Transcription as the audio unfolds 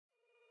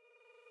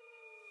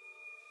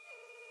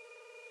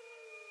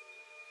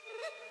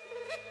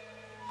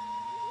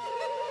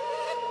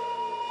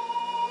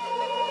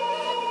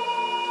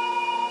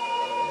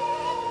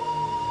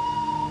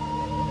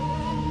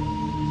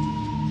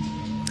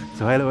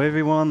So hello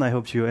everyone, I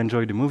hope you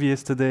enjoyed the movie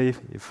yesterday,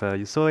 if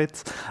you saw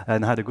it,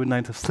 and had a good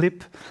night of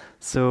sleep.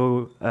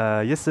 So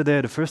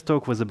yesterday the first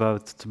talk was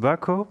about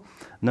tobacco.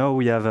 Now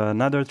we have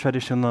another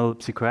traditional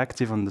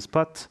psychoactive on the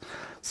spot.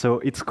 So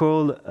it's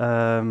called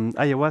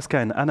Ayahuasca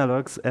and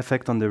Analogues,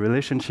 Effect on the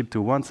Relationship to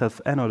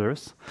Oneself and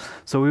Others.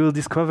 So we will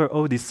discover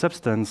how this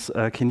substance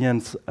can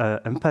enhance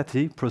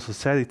empathy,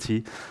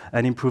 prosociality,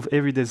 and improve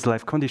everyday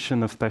life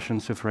condition of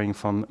patients suffering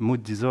from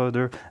mood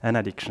disorder and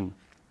addiction.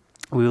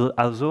 We will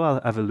also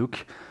have a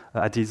look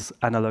at this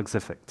analogues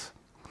effect.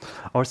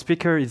 Our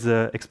speaker is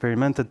an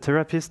experimental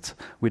therapist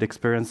with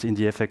experience in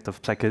the effect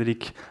of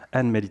psychedelic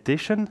and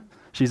meditation.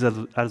 She's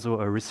also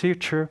a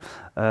researcher,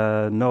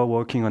 now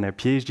working on her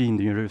PhD in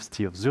the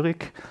University of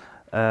Zurich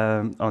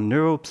on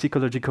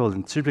neuropsychological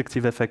and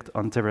subjective effect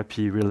on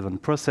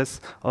therapy-relevant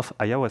process of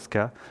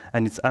ayahuasca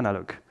and its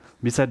analog.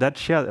 Besides that,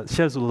 she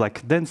also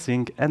likes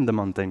dancing and the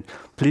mountain.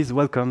 Please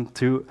welcome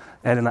to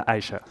Helena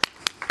Aicher.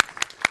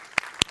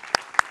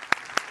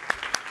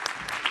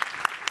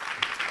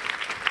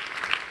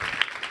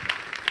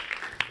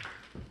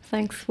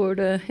 Thanks for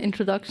the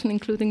introduction,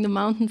 including the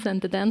mountains and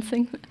the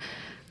dancing.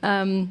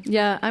 I'm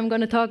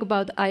going to talk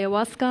about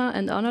ayahuasca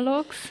and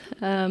analogues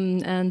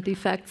and the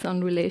effects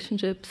on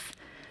relationships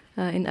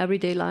in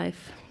everyday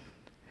life.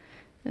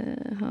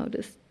 How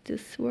does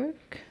this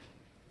work?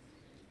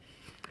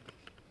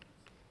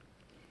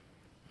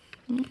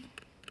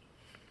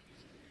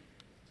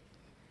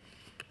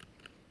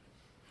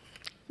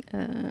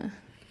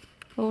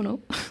 Oh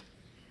no.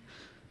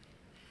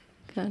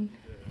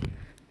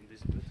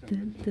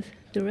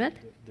 The red?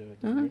 The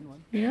green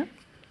one? Yeah?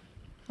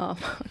 Oh,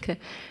 okay.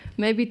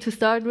 Maybe to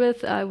start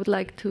with, I would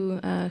like to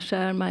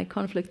share my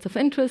conflicts of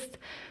interest.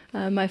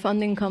 My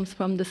funding comes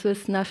from the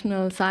Swiss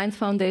National Science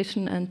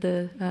Foundation and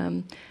the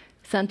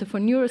Center for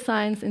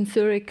Neuroscience in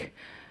Zurich.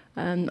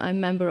 I'm a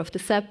member of the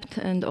SEPT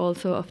and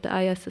also of the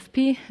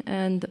ISSP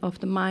and of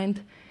the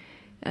MIND.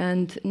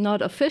 And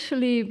not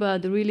officially,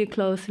 but really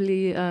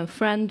closely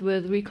friend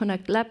with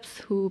Reconnect Labs,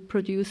 who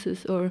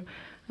produces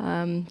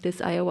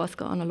this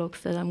ayahuasca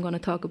analogues that I'm going to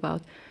talk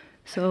about.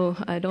 So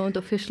I don't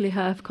officially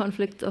have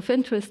conflicts of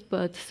interest,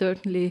 but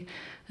certainly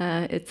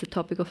it's a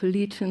topic of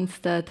allegiance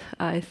that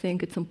I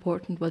think it's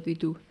important what we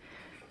do,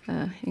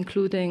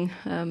 including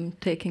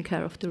taking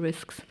care of the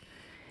risks.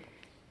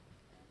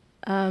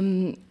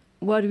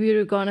 What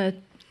we're going to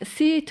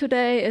see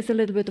today is a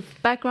little bit of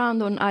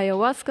background on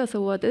ayahuasca.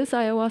 So what is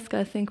ayahuasca?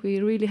 I think we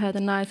really had a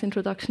nice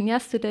introduction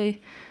yesterday.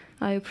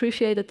 I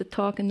appreciated the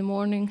talk in the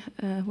morning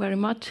very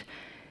much.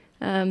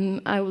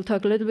 I will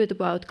talk a little bit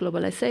about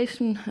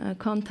globalization,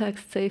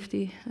 context,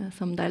 safety,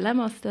 some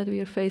dilemmas that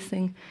we are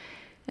facing,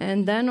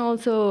 and then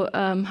also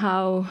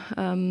how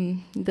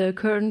the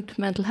current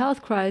mental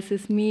health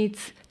crisis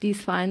meets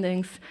these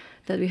findings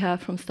that we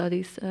have from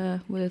studies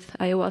with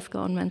ayahuasca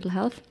on mental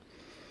health.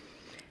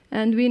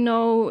 And we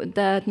know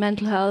that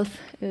mental health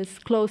is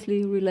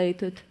closely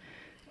related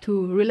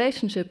to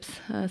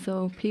relationships.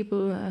 So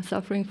people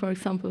suffering, for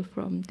example,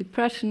 from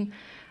depression,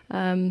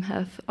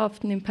 have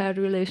often impaired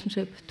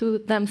relationship to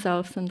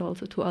themselves and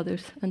also to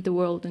others and the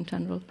world in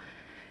general.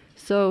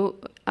 So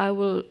I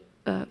will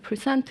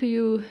present to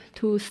you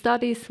two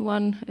studies.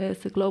 One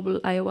is a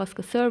global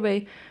ayahuasca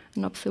survey,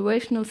 an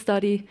observational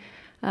study,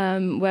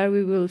 where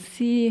we will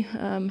see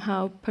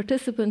how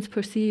participants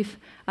perceive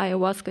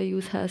ayahuasca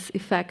use has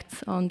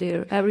effects on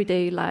their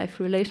everyday life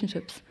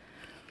relationships.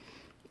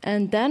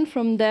 And then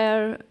from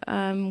there,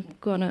 I'm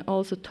going to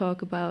also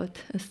talk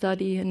about a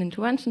study, an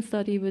intervention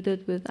study we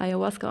did with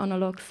ayahuasca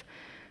analogues,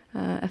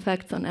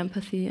 effects on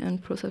empathy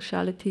and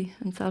prosociality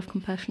and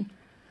self-compassion.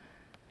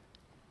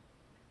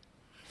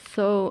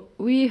 So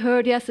we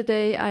heard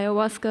yesterday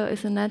ayahuasca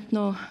is an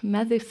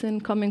ethno-medicine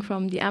coming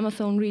from the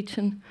Amazon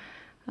region,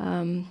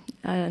 and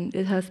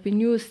it has been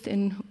used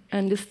in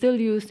and is still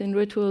used in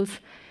rituals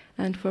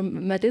and for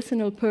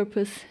medicinal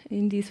purpose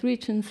in these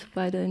regions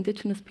by the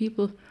indigenous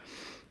people.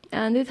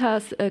 And it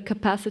has a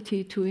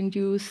capacity to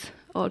induce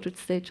altered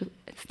states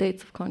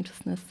of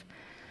consciousness,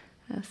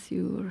 as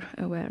you're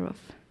aware of.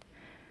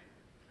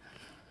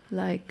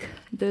 Like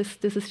this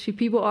is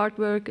Shipibo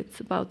artwork. It's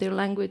about their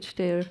language,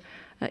 their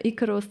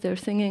Icaros, their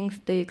singings.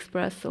 They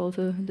express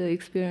also the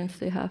experience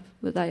they have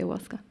with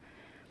ayahuasca.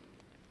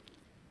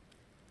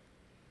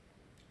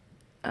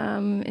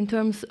 In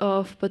terms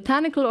of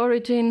botanical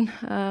origin,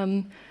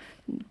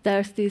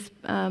 there's this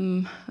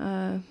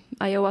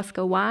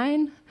ayahuasca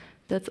wine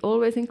that's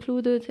always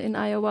included in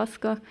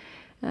ayahuasca.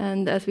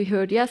 And as we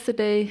heard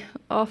yesterday,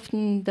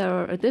 often there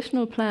are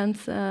additional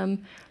plants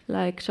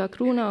like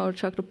chacruna or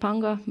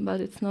chacropanga, but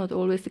it's not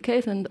always the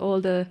case, and all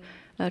the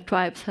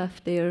tribes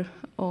have their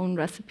own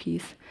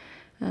recipes.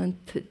 And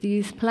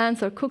these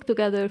plants are cooked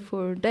together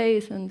for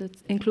days, and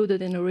it's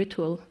included in a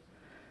ritual.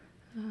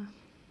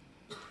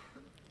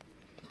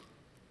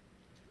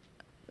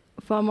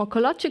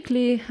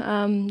 Pharmacologically,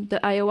 the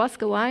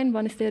ayahuasca wine,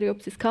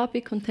 Banisteriopsis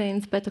capi,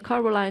 contains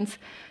beta-carbolines.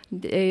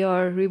 They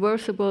are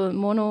reversible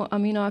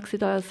monoamino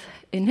oxidase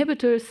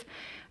inhibitors,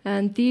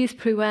 and these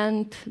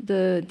prevent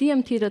the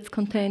DMT that's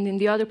contained in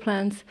the other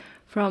plants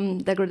from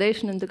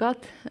degradation in the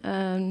gut.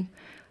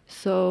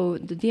 So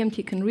the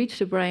DMT can reach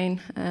the brain,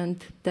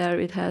 and there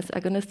it has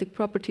agonistic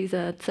properties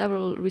at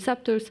several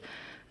receptors.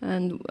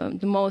 And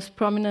the most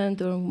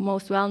prominent or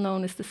most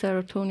well-known is the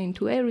serotonin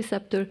 2A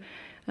receptor,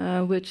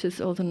 which is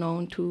also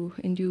known to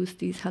induce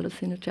these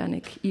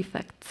hallucinogenic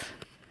effects.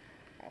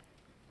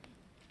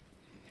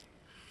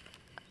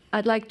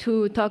 I'd like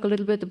to talk a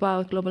little bit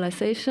about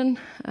globalization.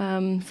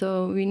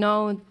 So we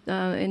know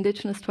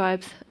indigenous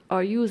tribes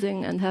are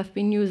using and have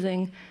been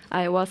using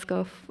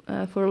ayahuasca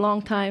for a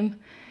long time.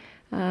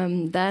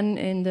 Then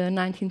in the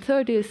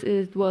 1930s,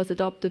 it was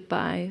adopted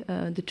by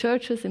the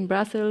churches in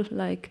Brazil,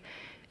 like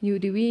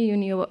UDV,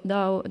 União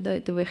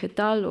de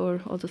Vegetal,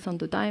 or also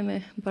Santo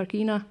Daime,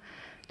 Barquina,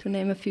 to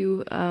name a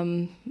few.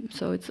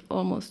 So it's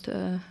almost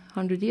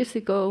 100 years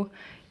ago.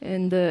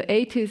 In the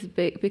 80s,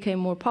 it became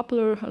more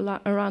popular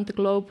around the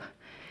globe.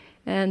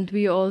 And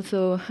we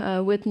also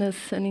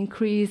witness an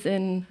increase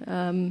in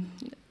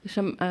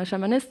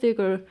shamanistic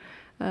or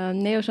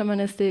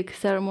neo-shamanistic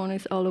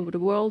ceremonies all over the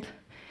world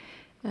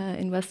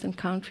in Western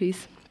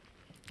countries.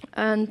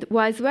 And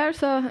vice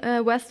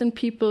versa, Western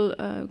people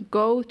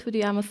go to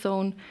the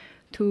Amazon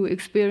to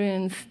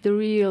experience the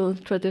real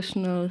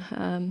traditional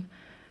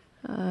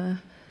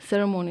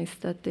ceremonies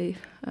that they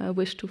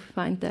wish to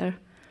find there.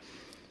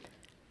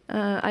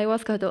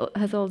 Ayahuasca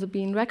has also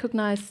been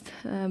recognized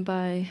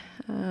by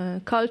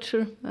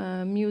culture,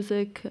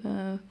 music,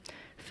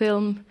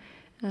 film.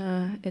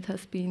 It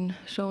has been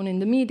shown in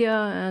the media,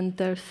 and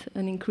there's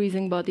an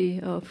increasing body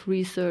of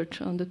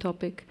research on the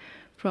topic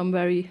from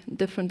very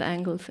different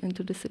angles,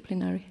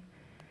 interdisciplinary.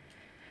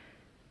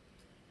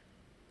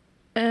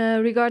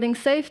 Regarding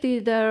safety,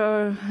 there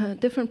are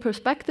different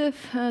perspectives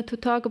to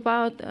talk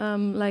about,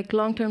 like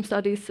long-term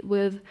studies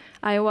with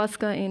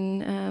ayahuasca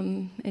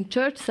in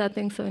church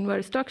settings, so in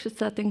very structured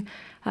settings,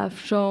 have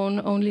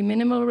shown only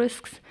minimal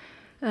risks,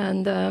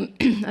 and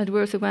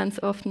adverse events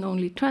often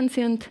only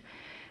transient.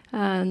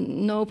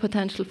 No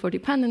potential for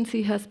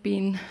dependency has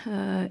been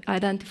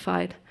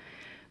identified.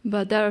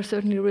 But there are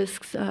certainly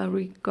risks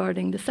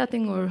regarding the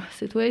setting or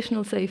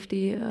situational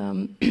safety.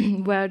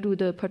 Where do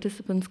the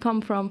participants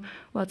come from?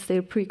 What's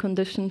their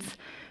preconditions?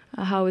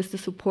 How is the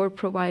support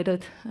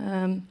provided?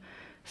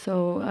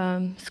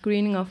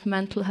 Screening of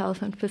mental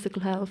health and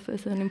physical health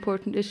is an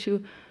important issue.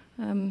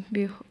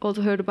 We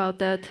also heard about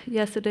that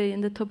yesterday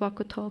in the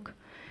tobacco talk.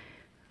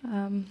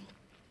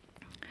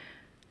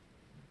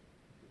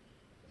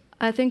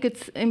 I think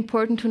it's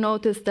important to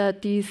notice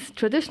that these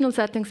traditional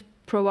settings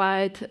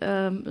provide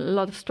a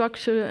lot of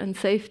structure and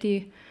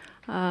safety.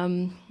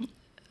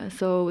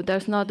 So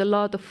there's not a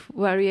lot of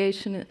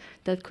variation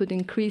that could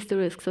increase the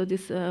risk. So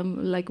this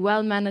like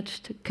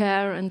well-managed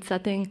care and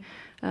setting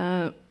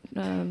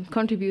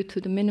contribute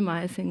to the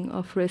minimizing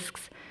of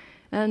risks.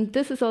 And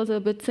this is also a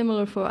bit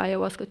similar for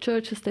ayahuasca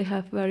churches. They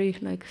have very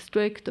like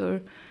strict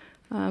or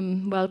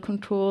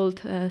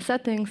well-controlled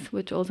settings,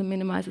 which also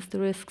minimizes the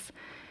risks.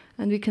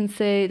 And we can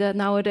say that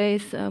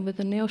nowadays, with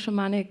the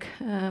neo-shamanic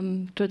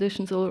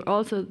traditions, or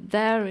also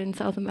there in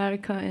South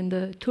America, in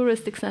the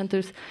touristic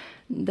centers,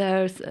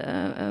 there's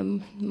a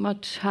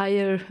much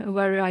higher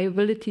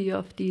variability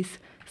of these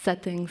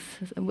settings,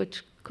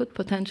 which could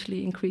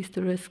potentially increase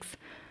the risks.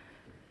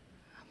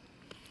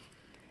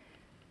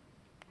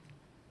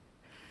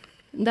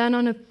 Then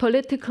on a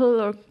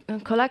political or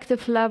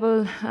collective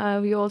level,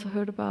 we also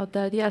heard about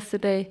that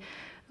yesterday.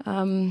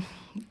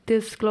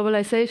 This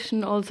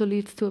globalization also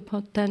leads to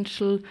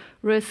potential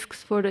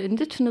risks for the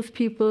indigenous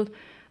people,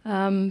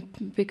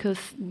 because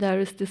there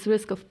is this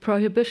risk of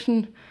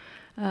prohibition,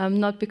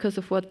 not because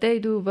of what they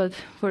do, but,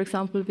 for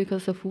example,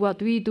 because of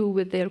what we do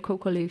with their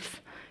coca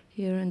leaves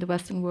here in the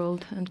Western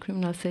world, and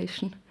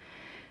criminalization.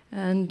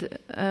 And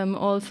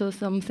also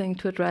something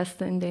to address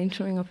the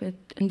endangering of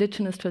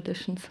indigenous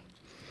traditions.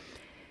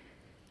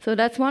 So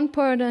that's one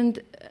part, and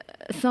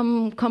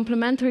some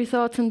complementary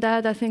thoughts on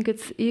that. I think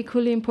it's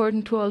equally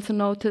important to also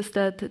notice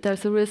that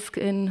there's a risk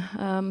in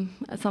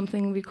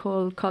something we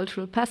call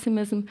cultural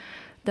pessimism,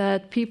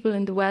 that people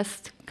in the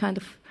West kind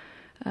of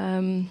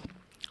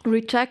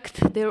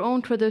reject their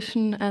own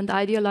tradition and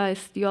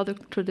idealize the other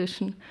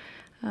tradition.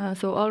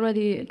 So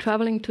already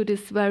traveling to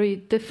this very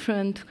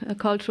different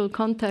cultural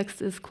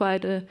context is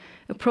quite a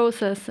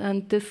process,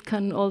 and this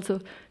can also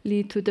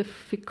lead to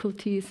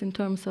difficulties in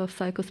terms of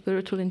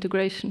psychospiritual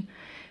integration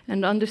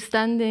and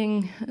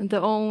understanding the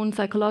own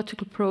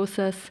psychological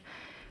process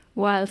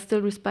while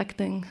still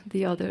respecting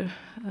the other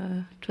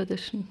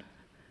tradition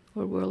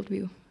or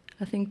worldview.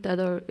 I think that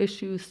are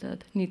issues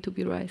that need to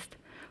be raised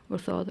or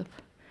thought of.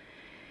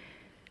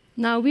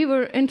 Now, we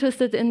were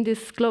interested in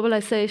this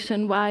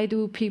globalization. Why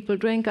do people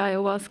drink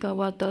ayahuasca?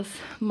 What does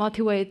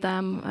motivate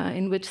them?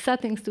 In which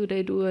settings do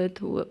they do it?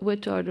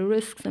 Which are the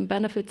risks and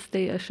benefits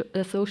they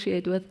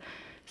associate with?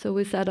 So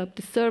we set up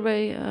this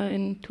survey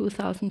in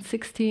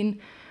 2016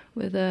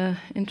 with an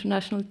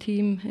international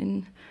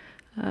team.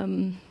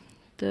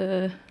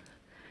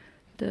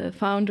 The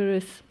founder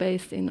is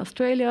based in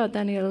Australia,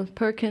 Daniel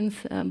Perkins,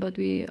 but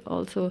we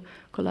also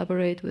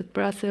collaborate with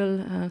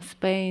Brazil,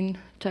 Spain,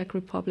 Czech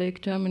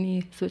Republic,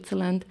 Germany,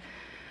 Switzerland.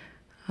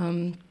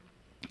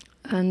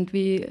 And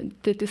we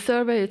did the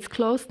survey. It's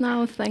closed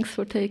now. Thanks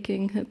for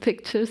taking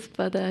pictures,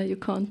 but you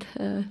can't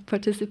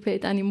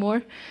participate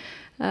anymore.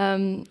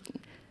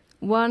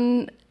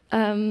 One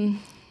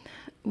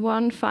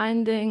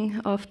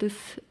finding of this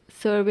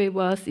survey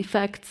was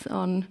effects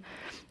on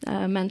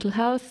mental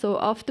health. So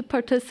of the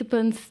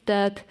participants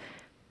that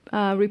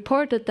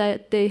reported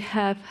that they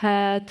have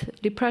had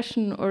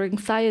depression or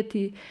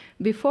anxiety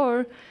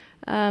before,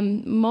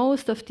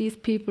 most of these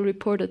people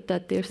reported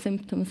that their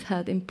symptoms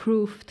had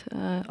improved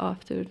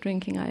after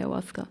drinking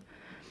ayahuasca.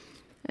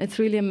 It's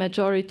really a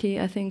majority.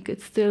 I think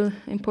it's still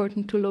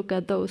important to look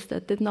at those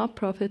that did not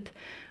profit,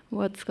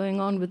 what's going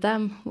on with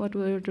them, what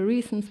were the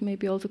reasons,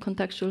 maybe also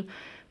contextual,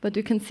 but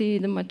you can see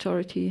the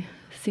majority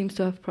seems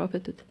to have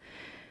profited.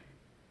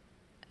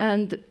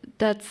 And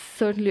that's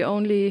certainly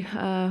only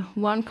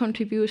one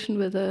contribution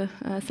with a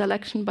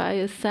selection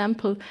bias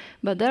sample,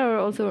 but there are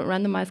also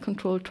randomized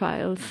controlled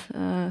trials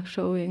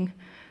showing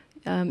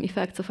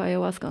effects of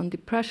ayahuasca on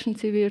depression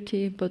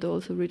severity, but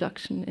also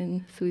reduction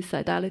in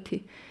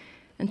suicidality.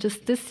 And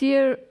just this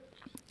year,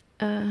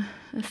 a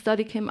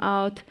study came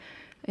out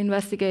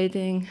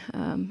investigating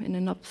in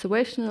an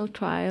observational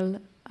trial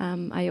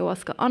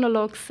ayahuasca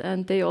analogues,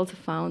 and they also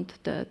found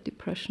that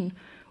depression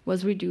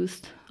was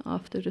reduced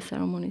after the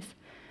ceremonies.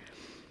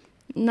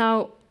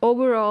 Now,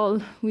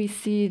 overall, we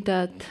see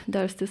that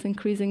there's this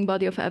increasing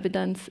body of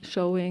evidence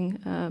showing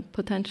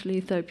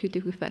potentially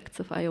therapeutic effects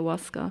of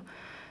ayahuasca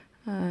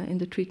in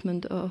the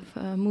treatment of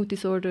mood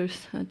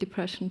disorders,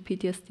 depression,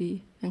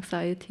 PTSD,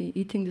 anxiety,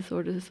 eating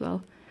disorders as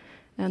well,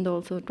 and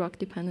also drug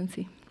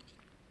dependency.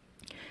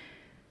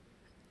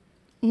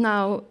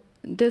 Now,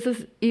 this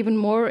is even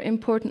more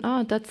important.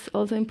 That's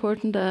also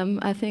important.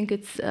 I think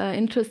it's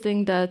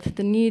interesting that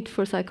the need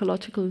for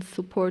psychological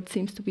support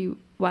seems to be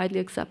widely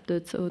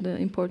accepted, so the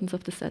importance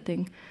of the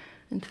setting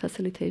and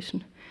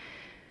facilitation.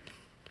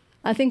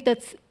 I think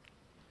that's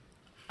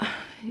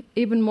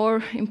even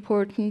more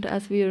important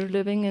as we are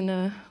living in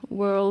a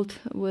world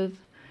with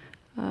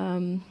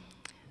a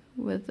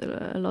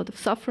lot of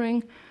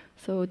suffering.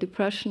 So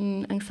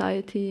depression,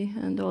 anxiety,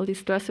 and all these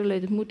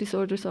stress-related mood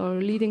disorders are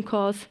a leading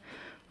cause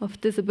of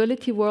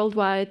disability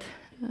worldwide.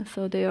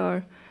 So they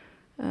are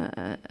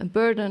a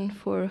burden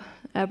for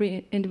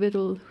every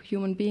individual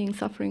human being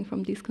suffering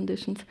from these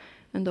conditions,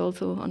 and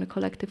also on a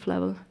collective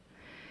level.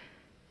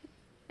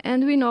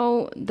 And we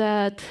know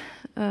that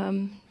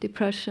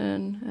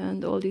depression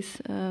and all these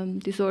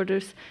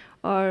disorders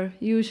are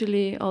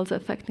usually also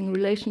affecting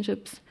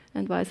relationships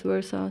and vice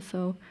versa.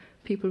 So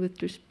people with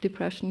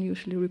depression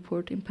usually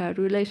report impaired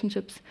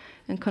relationships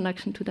and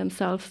connection to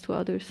themselves, to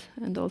others,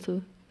 and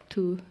also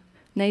to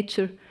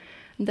nature.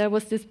 And there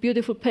was this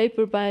beautiful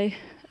paper by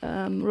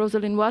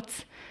Rosalind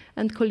Watts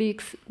and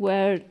colleagues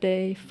where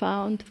they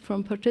found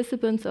from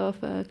participants of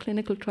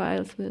clinical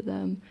trials with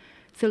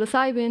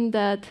psilocybin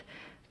that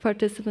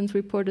participants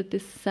reported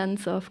this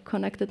sense of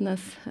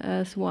connectedness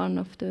as one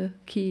of the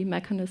key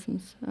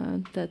mechanisms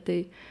that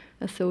they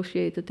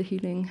associated the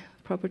healing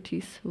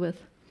properties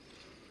with.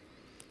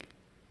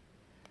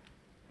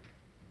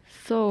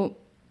 So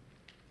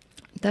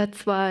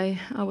that's why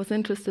I was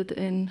interested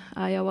in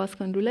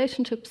ayahuasca and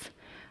relationships.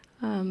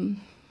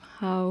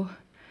 How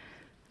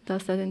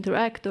does that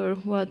interact, or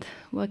what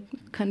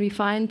can we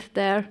find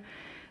there?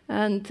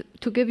 And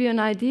to give you an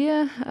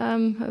idea,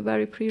 a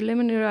very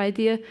preliminary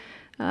idea,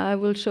 I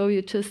will show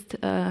you just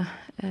a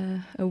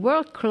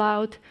word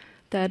cloud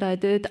that I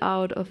did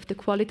out of the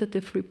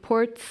qualitative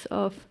reports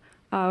of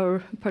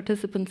our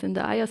participants in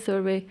the AYA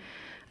survey.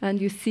 And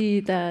you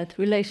see that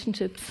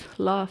relationships,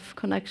 love,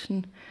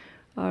 connection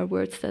are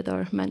words that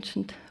are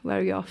mentioned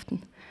very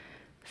often.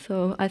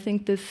 So I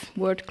think this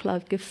word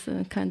cloud gives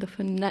a kind of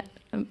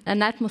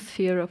an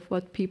atmosphere of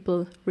what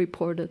people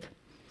reported.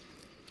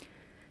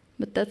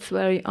 But that's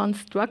very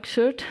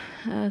unstructured,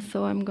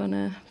 so I'm going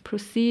to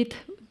proceed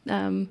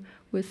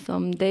with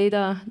some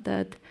data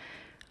that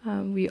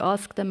we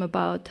asked them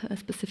about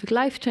specific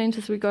life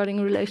changes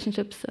regarding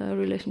relationships,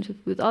 relationships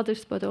with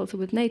others, but also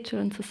with nature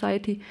and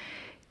society.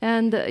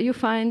 And you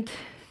find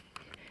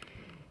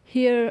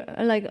here,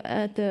 like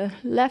at the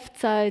left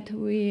side,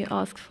 we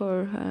ask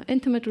for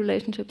intimate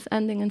relationships,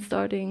 ending and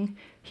starting,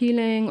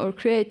 healing or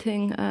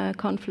creating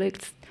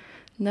conflicts,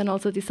 and then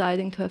also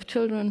deciding to have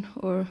children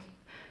or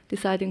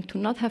deciding to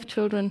not have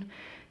children,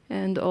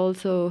 and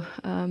also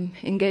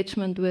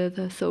engagement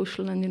with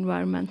social and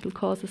environmental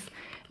causes.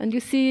 And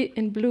you see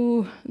in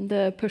blue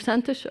the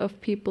percentage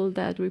of people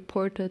that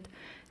reported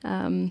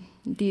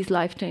these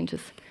life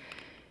changes.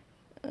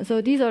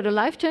 So these are the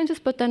life changes,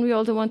 but then we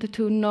also wanted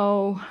to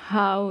know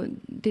how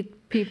did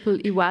people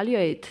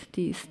evaluate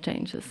these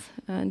changes.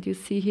 And you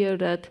see here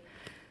that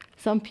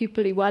some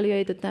people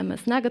evaluated them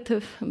as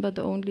negative, but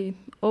only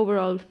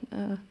overall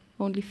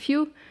only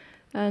few.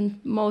 And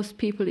most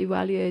people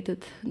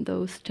evaluated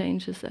those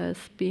changes as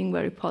being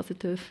very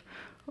positive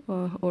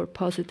or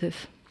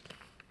positive.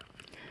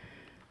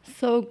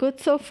 So good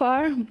so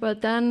far,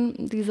 but then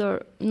these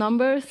are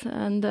numbers,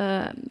 and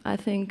I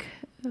think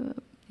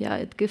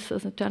it gives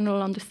us a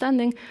general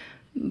understanding.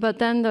 But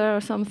then there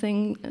are some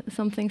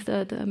things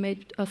that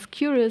made us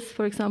curious.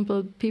 For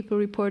example, people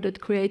reported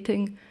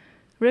creating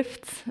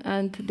rifts,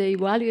 and they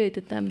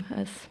evaluated them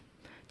as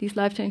these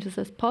life changes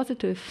as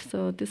positive.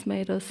 So this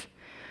made us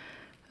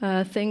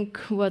think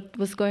what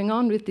was going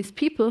on with these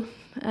people.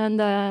 And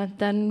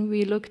then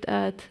we looked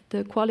at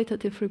the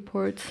qualitative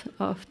reports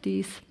of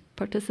these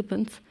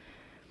participants.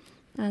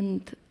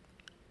 And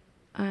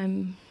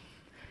I'm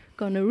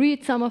going to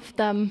read some of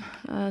them.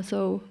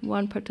 So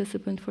one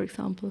participant, for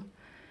example,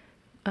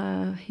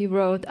 he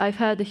wrote, "I've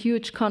had a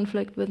huge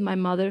conflict with my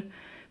mother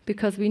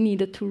because we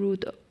needed to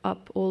root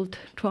up old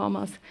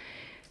traumas.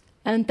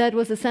 And that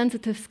was a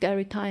sensitive,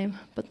 scary time,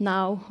 but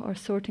now are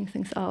sorting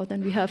things out,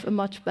 and we have a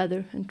much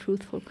better and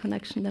truthful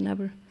connection than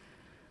ever."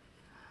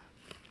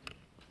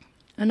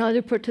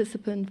 Another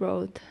participant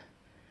wrote,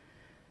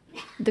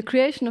 "The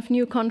creation of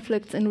new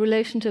conflicts in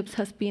relationships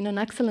has been an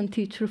excellent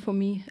teacher for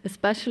me,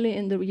 especially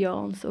in the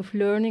realms of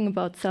learning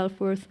about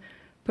self-worth,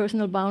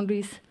 personal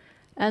boundaries,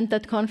 and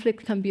that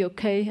conflict can be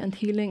okay and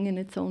healing in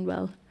its own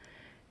well.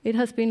 It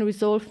has been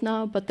resolved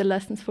now, but the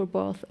lessons for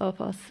both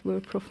of us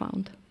were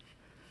profound."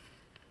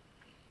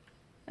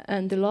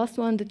 And the last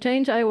one, "The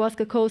change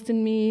ayahuasca caused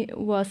in me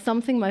was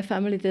something my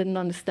family didn't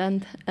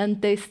understand,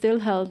 and they still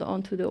held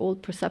on to the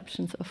old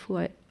perceptions of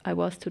who I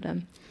was to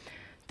them.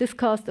 This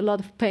caused a lot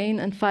of pain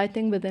and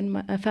fighting within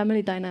my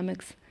family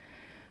dynamics,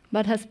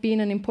 but has been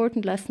an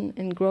important lesson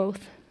in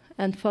growth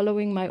and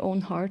following my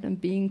own heart and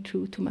being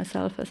true to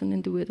myself as an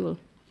individual."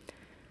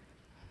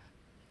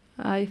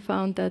 I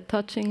found that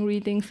touching,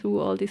 reading through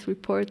all these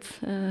reports.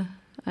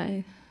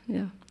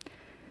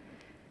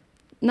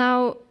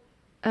 Now,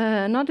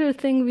 another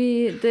thing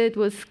we did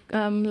was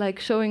like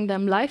showing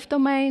them life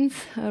domains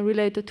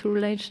related to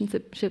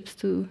relationships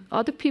to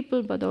other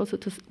people, but also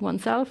to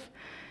oneself.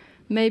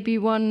 Maybe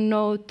one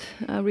note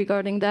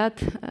regarding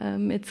that,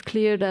 it's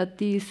clear that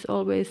these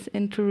always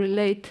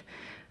interrelate,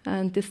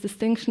 and this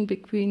distinction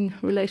between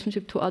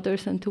relationship to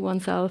others and to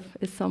oneself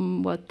is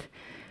somewhat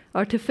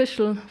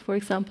artificial. For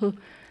example,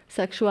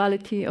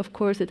 sexuality, of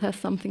course, it has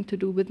something to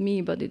do with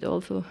me, but it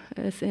also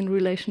is in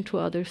relation to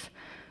others.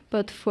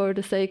 But for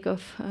the sake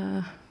of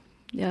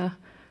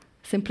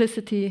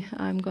simplicity,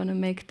 I'm going to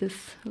make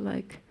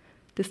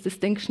this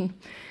distinction.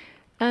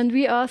 And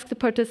we asked the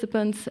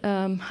participants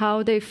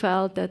how they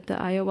felt that the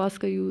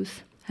ayahuasca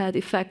use had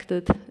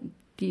affected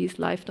these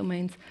life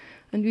domains.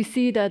 And we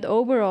see that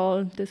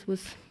overall, this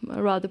was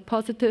rather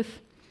positive.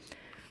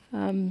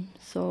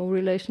 So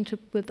relationship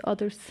with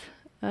others,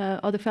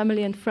 other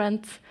family and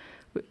friends,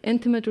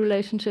 intimate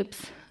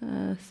relationships,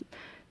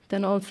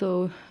 then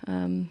also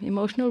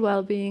emotional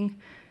well-being,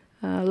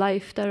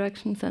 life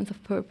direction, sense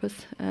of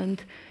purpose,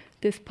 and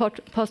this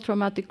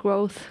post-traumatic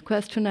growth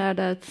questionnaire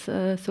that's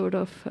sort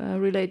of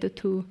related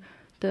to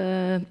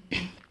the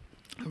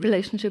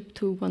relationship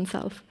to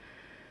oneself.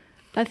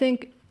 I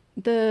think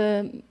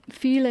the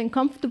feeling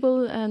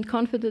comfortable and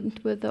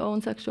confident with their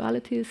own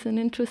sexuality is an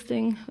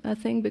interesting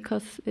thing,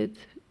 because it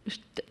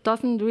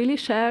doesn't really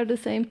share the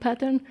same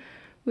pattern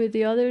with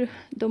the other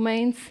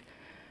domains.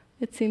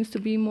 It seems to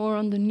be more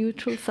on the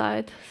neutral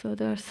side, so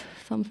there's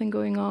something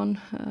going on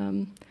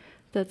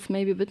that's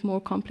maybe a bit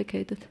more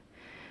complicated.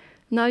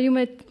 Now you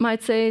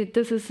might say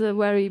this is a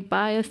very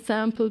biased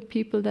sample.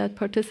 People that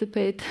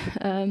participate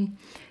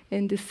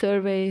in this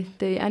survey,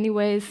 they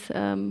anyways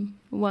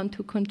want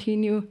to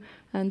continue,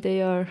 and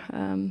they are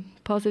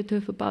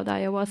positive about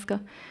ayahuasca.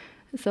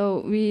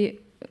 So we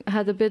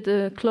had a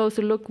bit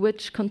closer look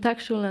which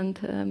contextual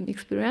and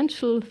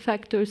experiential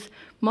factors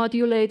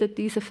modulated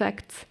these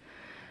effects.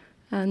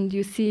 And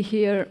you see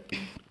here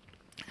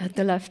at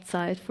the left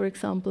side, for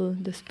example,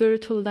 the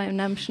spiritual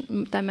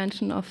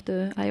dimension of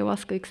the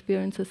ayahuasca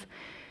experiences,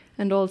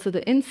 and also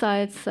the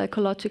insights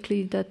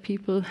psychologically that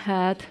people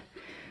had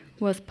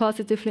was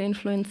positively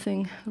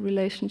influencing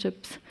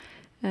relationships.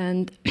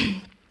 And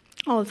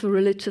also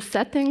religious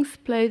settings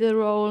played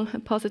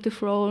a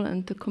positive role,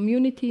 and the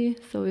community.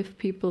 So if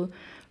people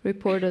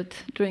reported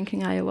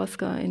drinking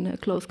ayahuasca in a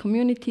close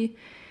community,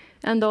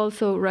 and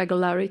also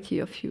regularity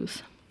of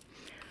use.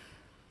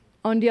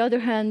 On the other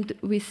hand,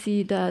 we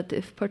see that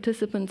if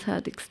participants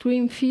had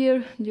extreme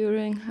fear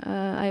during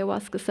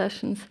ayahuasca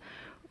sessions,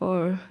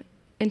 or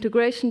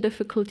integration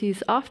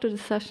difficulties after the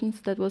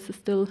sessions, that was a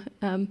still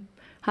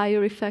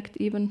higher effect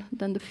even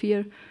than the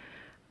fear,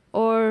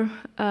 or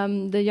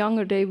the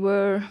younger they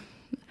were,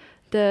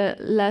 the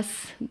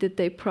less did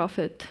they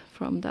profit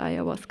from the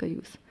ayahuasca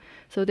use.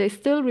 So they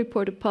still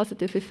reported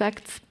positive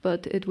effects,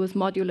 but it was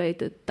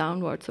modulated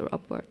downwards or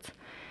upwards.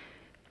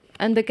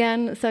 And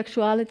again,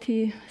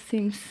 sexuality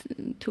seems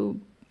to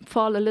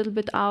fall a little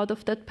bit out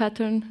of that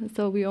pattern,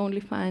 so we only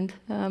find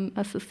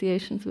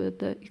associations with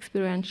the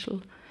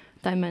experiential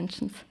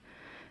dimensions.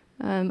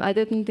 I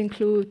didn't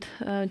include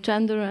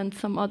gender and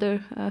some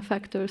other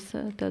factors.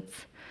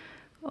 That's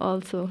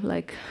also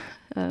like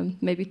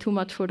maybe too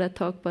much for that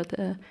talk, but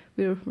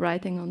we're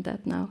writing on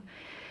that now.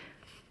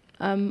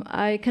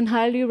 I can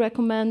highly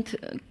recommend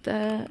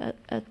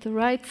at the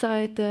right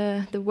side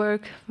the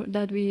work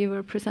that we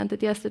were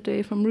presented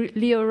yesterday from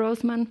Leo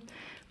Roseman,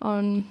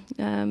 on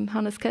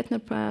Hannes Kettner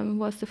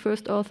was the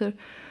first author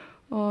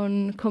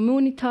on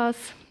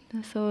communitas,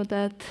 so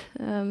that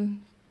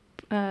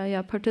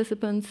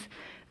participants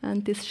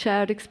and this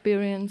shared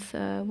experience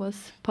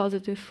was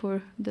positive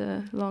for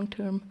the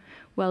long-term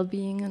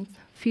well-being and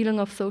feeling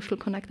of social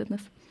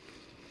connectedness.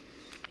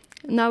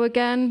 Now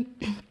again,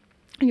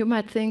 you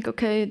might think,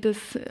 okay,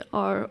 these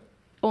are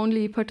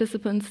only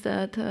participants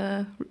that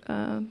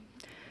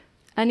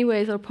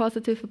anyways are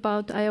positive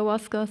about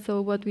ayahuasca.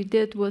 So what we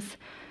did was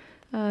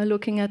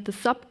looking at the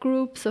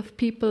subgroups of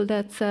people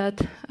that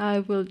said, I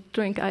will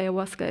drink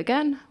ayahuasca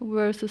again,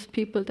 versus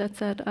people that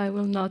said, I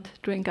will not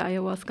drink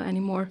ayahuasca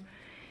anymore.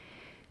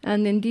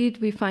 And indeed,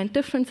 we find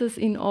differences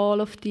in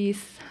all of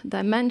these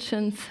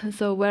dimensions.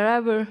 So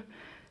wherever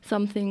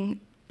something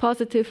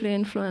positively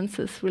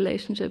influences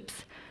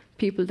relationships,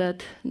 people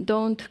that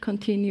don't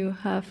continue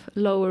have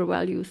lower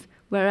values.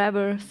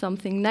 Wherever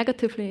something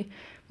negatively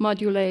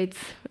modulates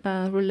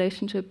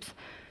relationships,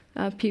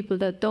 people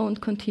that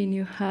don't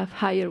continue have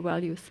higher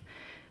values.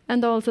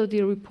 And also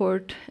they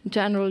report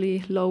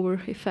generally lower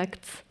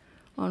effects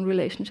on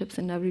relationships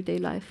in everyday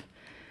life.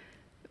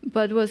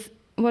 But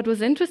what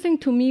was interesting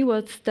to me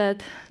was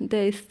that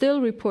they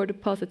still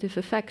reported positive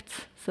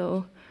effects.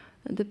 So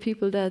the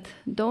people that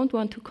don't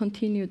want to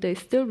continue, they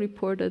still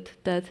reported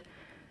that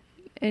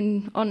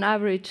on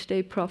average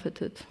they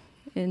profited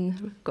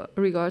in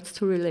regards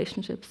to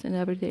relationships in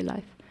everyday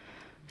life.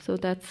 So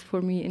that's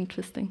for me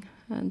interesting.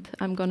 And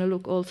I'm going to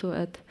look also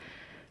at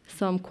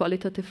some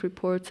qualitative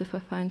reports if I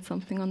find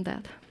something on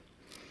that.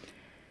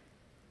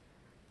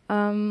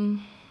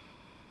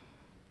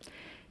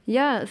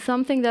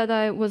 Something that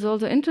I was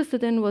also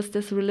interested in was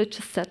this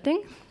religious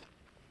setting.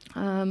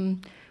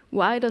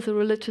 Why does a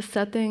religious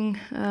setting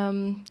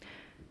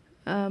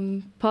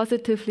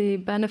positively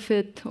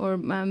benefit or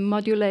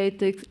modulate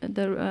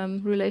the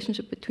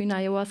relationship between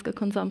ayahuasca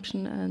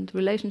consumption and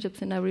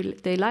relationships in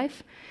everyday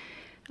life?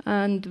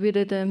 And we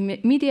did a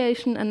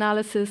mediation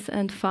analysis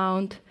and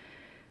found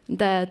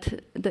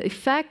that the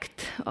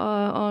effect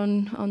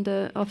of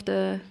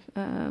the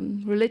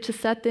religious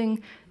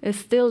setting is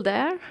still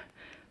there,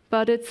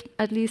 but it's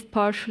at least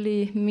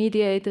partially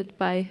mediated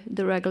by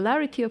the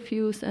regularity of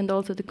use and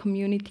also the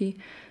community.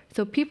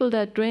 So people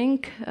that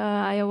drink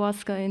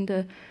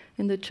ayahuasca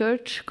in the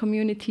church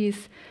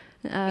communities,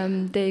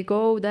 they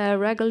go there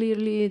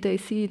regularly, they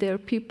see their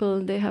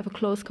people, they have a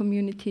close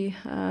community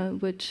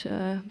which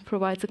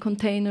provides a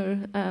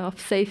container of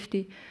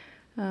safety.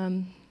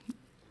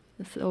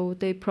 So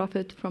they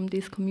profit from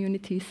these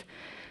communities.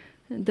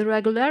 The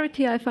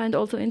regularity I find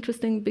also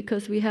interesting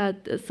because we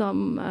had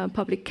some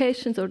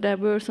publications, or there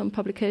were some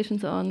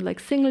publications on like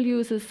single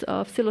uses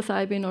of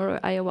psilocybin or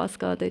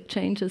ayahuasca that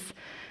changes,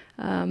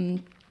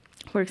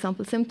 for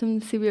example,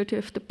 symptom severity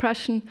of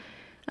depression.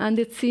 And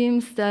it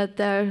seems that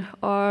there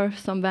are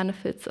some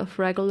benefits of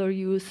regular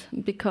use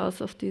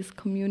because of this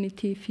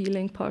community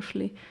feeling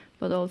partially,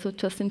 but also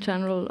just in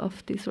general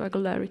of this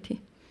regularity.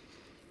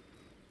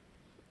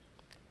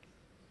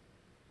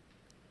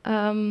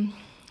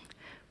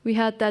 We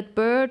had that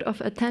bird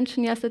of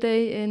attention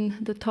yesterday in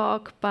the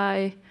talk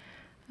by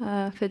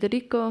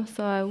Federico,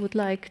 so I would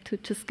like to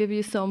just give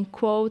you some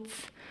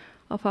quotes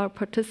of our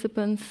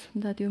participants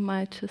that you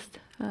might just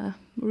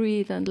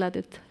read and let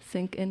it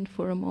sink in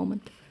for a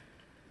moment.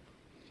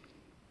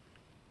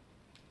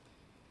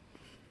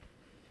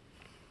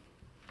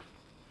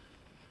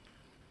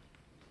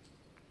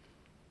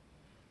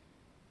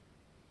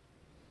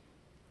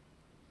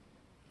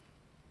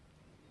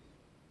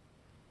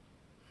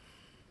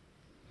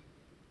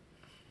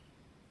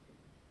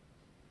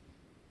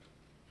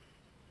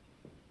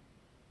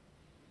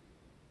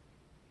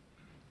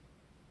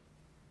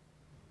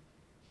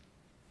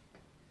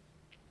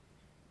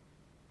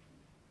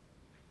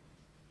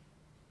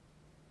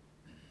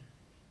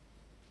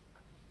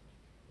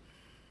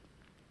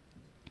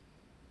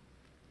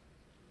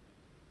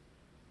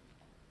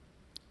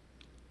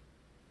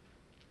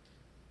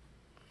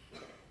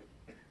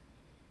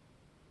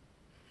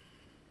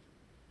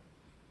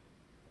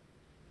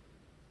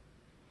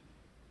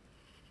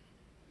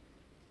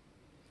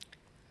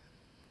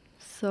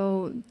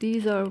 So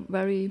these are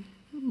very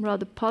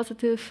rather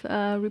positive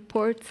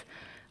reports.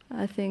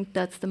 I think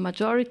that's the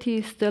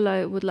majority. Still,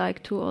 I would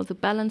like to also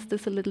balance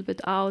this a little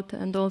bit out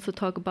and also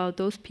talk about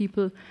those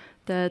people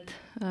that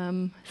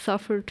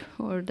suffered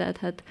or that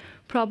had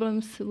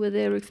problems with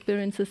their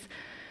experiences.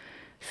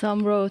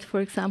 Some wrote, for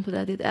example,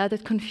 that it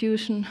added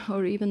confusion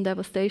or even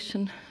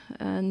devastation.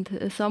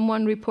 And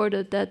someone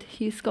reported that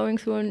he's going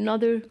through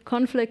another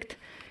conflict.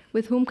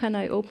 With whom can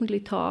I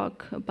openly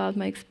talk about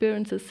my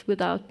experiences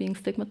without being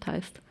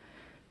stigmatized?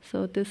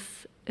 So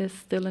this is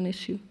still an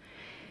issue.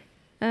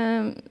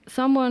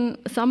 Someone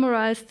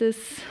summarized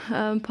this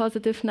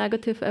positive,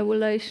 negative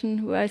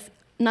evaluation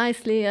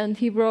nicely, and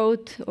he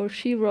wrote, or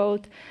she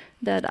wrote,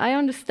 that I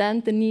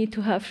understand the need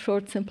to have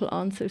short, simple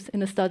answers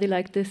in a study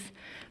like this,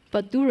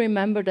 but do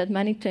remember that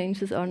many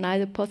changes are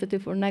neither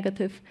positive or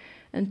negative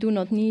and do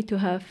not need to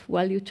have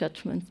value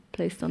judgments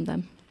placed on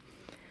them.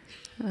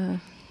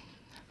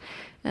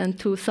 And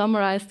to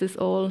summarize this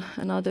all,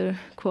 another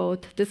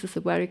quote, "This is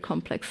a very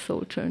complex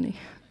soul journey."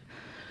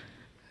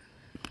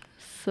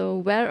 So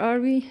where are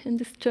we in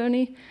this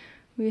journey?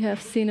 We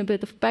have seen a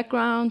bit of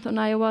background on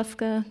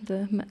ayahuasca,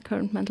 the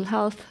current mental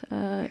health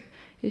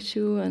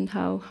issue, and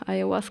how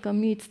ayahuasca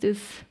meets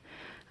this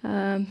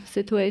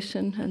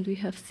situation. And we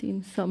have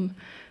seen some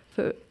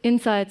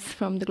insights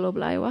from the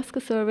Global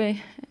Ayahuasca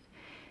Survey.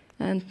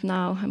 And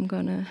now I'm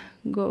going to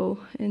go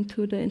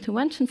into the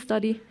intervention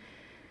study.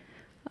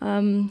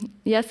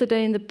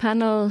 Yesterday in the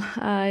panel,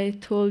 I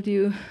told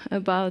you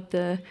about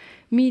the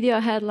media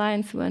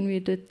headlines when we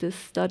did this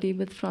study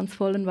with Franz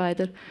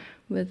Vollenweider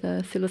with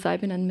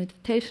psilocybin and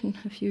meditation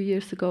a few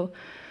years ago,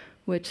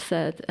 which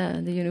said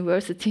the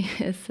university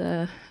is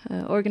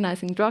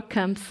organizing drug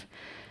camps.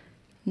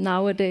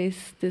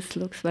 Nowadays, this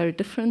looks very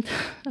different.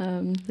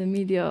 The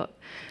media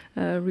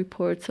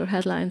reports or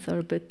headlines are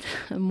a bit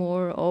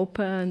more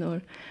open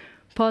or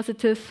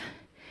positive.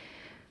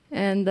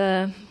 And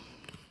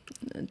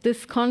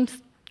this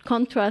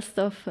contrast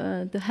of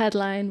the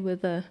headline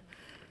with a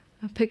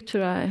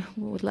picture I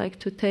would like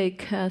to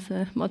take as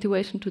a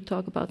motivation to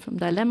talk about some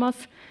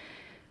dilemmas.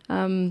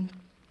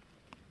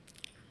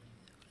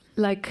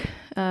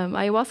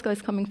 Ayahuasca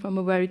is coming from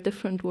a very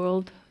different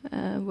world,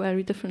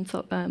 very different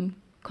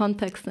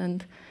context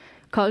and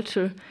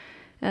culture.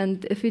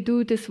 And if we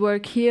do this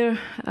work here,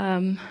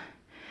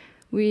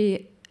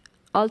 we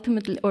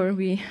ultimately,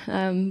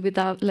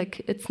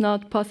 it's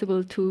not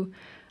possible to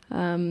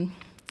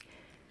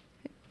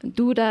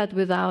do that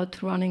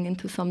without running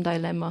into some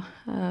dilemma.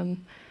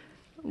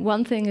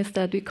 One thing is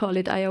that we call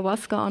it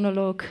ayahuasca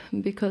analogue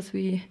because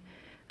we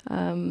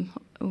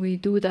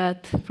do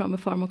that from a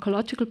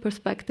pharmacological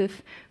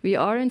perspective. We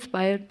are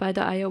inspired by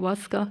the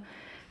ayahuasca,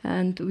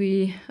 and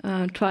we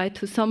try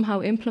to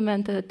somehow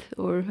implement it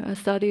or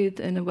study it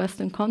in a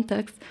Western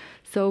context.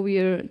 So we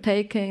are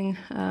taking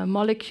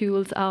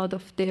molecules out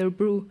of their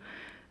brew.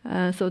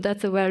 So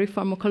that's a very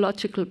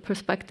pharmacological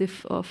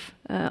perspective of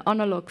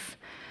analogues.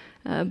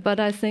 But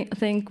I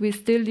think we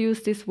still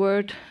use this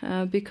word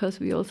because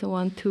we also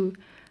want to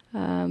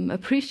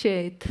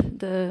appreciate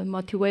the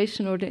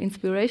motivation or the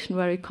inspiration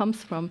where it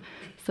comes from.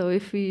 So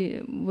if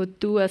we would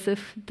do as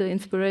if the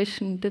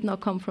inspiration did not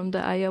come from the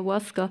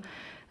ayahuasca,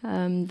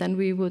 then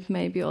we would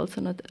maybe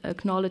also not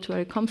acknowledge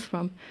where it comes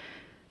from.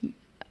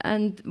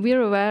 And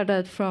we're aware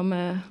that from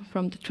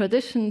the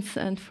traditions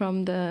and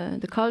from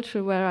the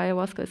culture where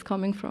ayahuasca is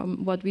coming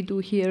from, what we do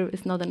here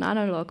is not an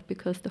analog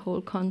because the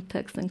whole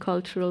context and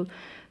cultural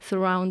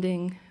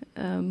surrounding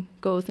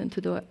goes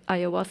into the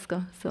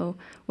ayahuasca. So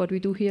what we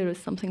do here is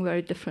something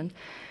very different.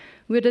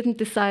 We didn't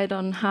decide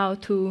on how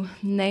to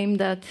name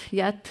that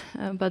yet,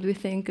 but we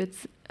think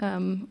it's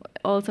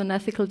also an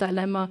ethical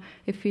dilemma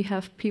if we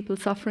have people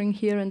suffering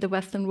here in the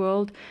Western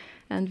world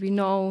and we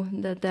know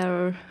that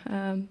there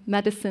are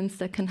medicines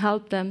that can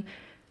help them.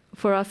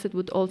 For us, it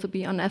would also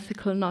be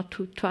unethical not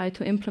to try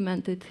to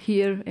implement it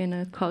here in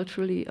a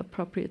culturally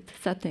appropriate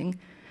setting.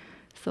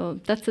 So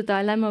that's a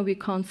dilemma we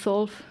can't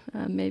solve.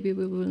 Maybe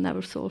we will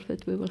never solve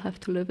it. We will have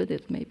to live with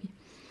it, maybe.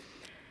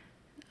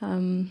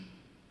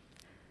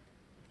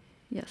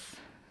 Yes.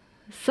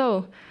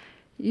 So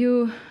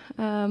you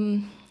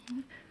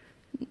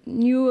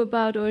knew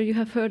about, or you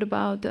have heard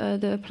about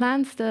the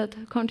plants that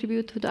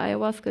contribute to the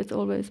ayahuasca. It's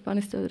always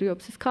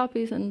Banisteriopsis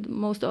capis and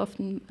most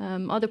often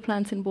other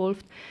plants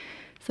involved.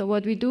 So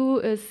what we do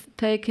is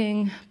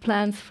taking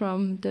plants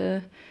from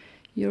the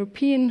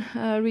European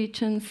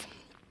regions,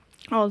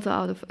 also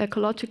out of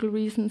ecological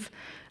reasons.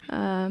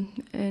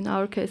 In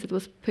our case, it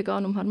was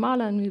Peganum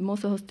harmala and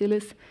Mimosa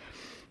hostilis.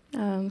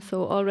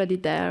 So already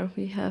there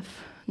we have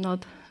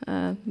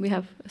we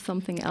have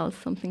something else,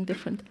 something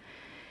different.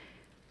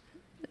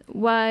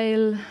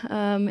 While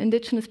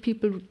indigenous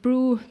people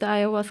brew the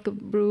ayahuasca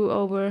brew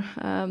over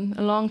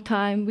a long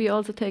time, we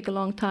also take a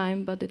long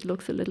time, but it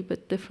looks a little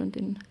bit different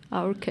in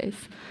our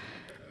case.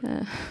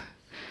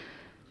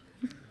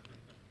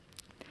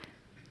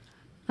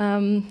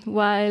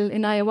 While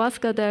in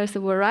ayahuasca there's a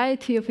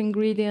variety of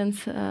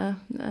ingredients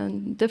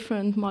and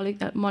different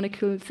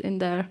molecules in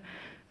there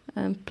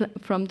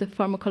from the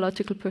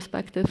pharmacological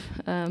perspective.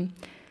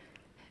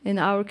 In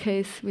our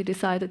case, we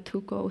decided to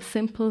go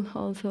simple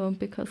also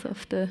because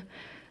of the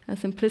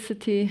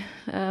simplicity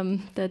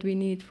that we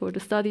need for the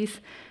studies,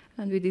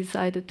 and we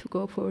decided to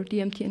go for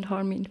DMT and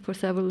harmine for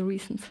several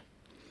reasons.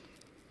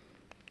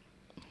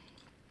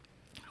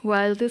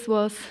 While this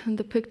was in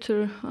the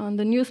picture on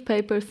the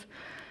newspapers,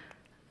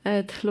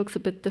 it looks a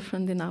bit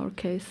different in our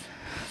case.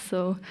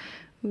 So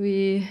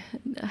we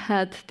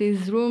had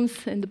these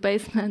rooms in the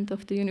basement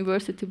of the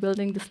university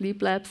building, the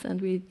sleep labs, and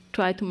we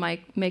tried to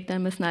make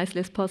them as nicely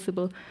as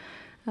possible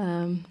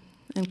and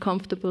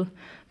comfortable,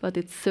 but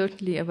it's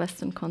certainly a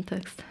Western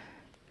context.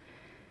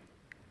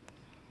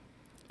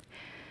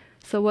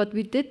 So what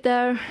we did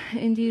there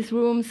in these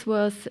rooms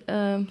was,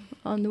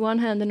 on the one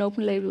hand, an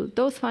open-label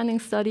dose-finding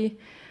study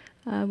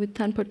with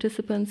 10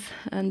 participants,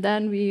 and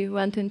then we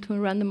went into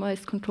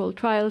randomized controlled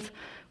trials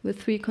with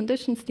 3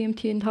 conditions,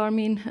 DMT and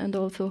harmine, and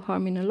also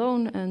harmine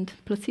alone and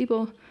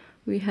placebo.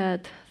 We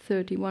had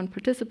 31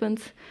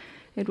 participants.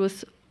 It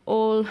was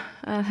all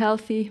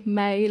healthy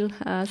male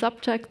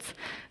subjects.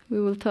 We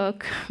will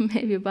talk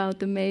maybe about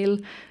the male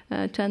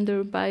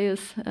gender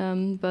bias,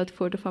 but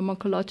for the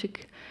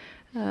pharmacologic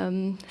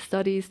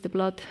studies, the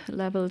blood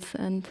levels,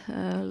 and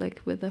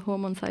like with the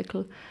hormone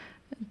cycle,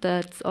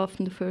 that's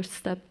often the first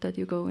step that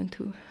you go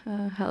into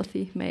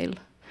healthy male.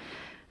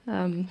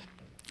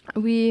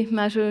 We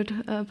measured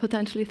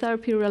potentially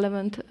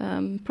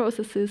therapy-relevant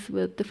processes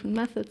with different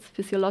methods,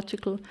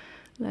 physiological,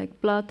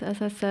 like blood,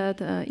 as I said,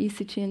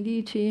 ECG and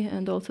EEG,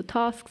 and also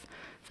tasks,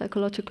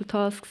 psychological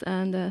tasks,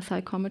 and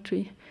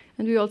psychometry.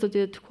 And we also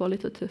did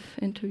qualitative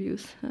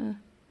interviews and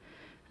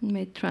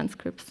made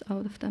transcripts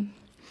out of them.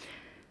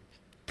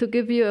 To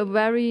give you a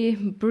very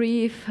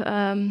brief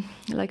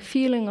like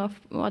feeling of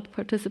what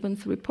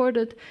participants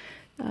reported,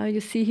 you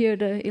see here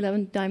the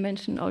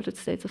 11-dimension altered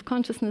states of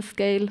consciousness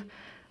scale.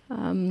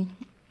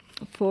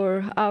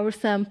 For our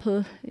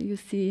sample, you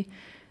see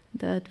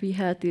that we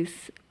had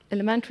this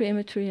elementary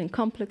imagery and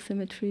complex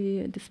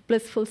imagery, this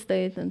blissful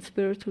state and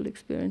spiritual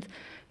experience,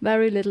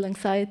 very little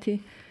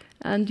anxiety.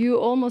 And you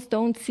almost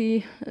don't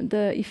see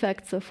the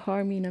effects of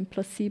harmine and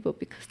placebo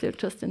because they're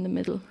just in the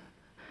middle.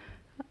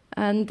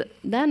 And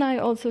then I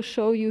also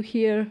show you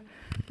here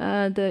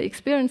the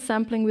experience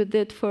sampling we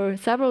did for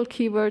several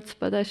keywords,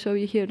 but I show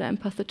you here the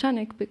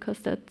empathogenic because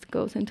that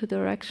goes into the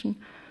direction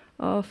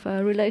of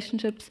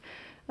relationships.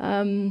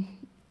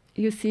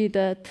 You see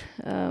that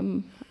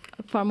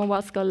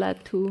Ayahuasca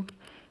led to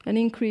an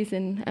increase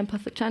in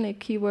empathogenic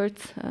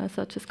keywords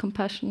such as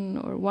compassion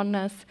or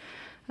oneness,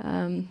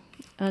 and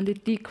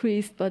it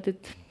decreased, but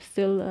it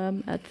still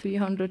at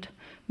 300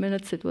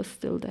 minutes it was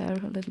still there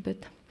a little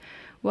bit,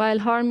 while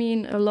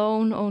harmine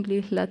alone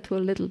only led to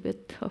a little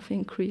bit of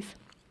increase.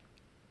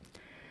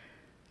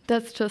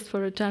 That's just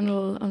for a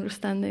general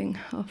understanding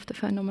of the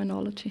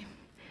phenomenology.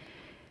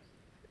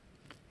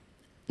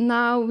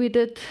 Now we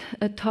did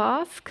a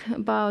task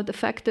about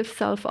affective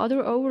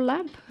self-other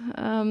overlap,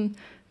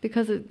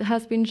 because it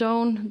has been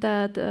shown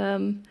that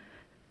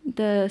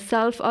the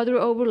self-other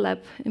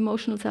overlap,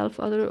 emotional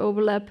self-other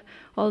overlap,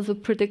 also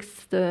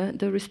predicts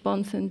the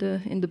response in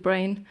the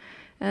brain,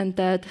 and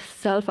that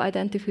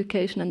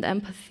self-identification and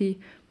empathy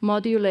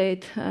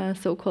modulate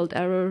so-called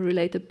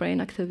error-related brain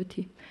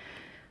activity.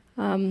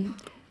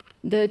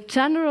 The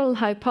general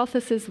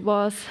hypothesis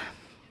was,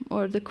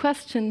 or the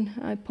question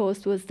I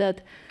posed was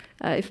that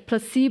if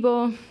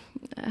placebo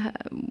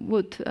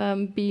would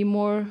be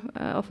more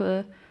of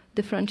a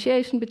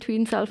differentiation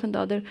between self and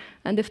other,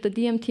 and if the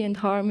DMT and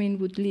harmine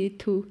would lead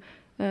to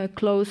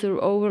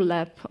closer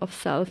overlap of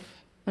self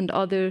and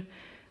other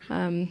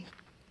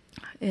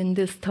in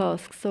this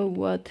task. So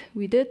what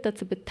we did,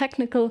 that's a bit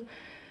technical,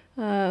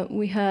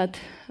 we had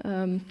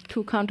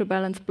 2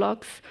 counterbalance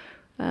blocks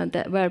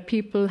where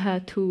people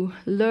had to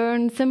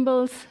learn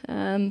symbols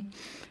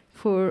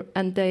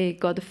and they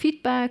got a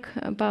feedback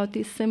about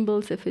these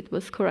symbols, if it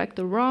was correct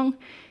or wrong,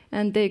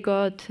 and they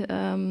got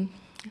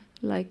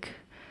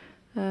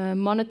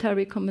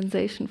monetary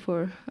compensation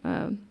for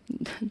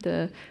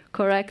the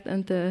correct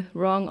and the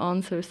wrong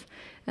answers,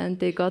 and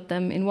they got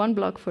them in one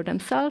block for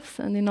themselves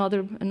and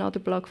another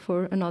block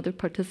for another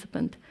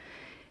participant.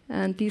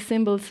 And these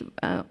symbols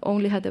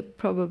only had a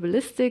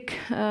probabilistic,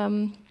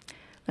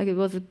 it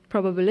was a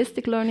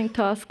probabilistic learning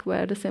task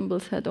where the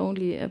symbols had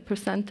only a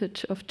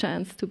percentage of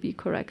chance to be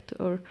correct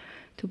or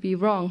to be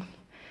wrong.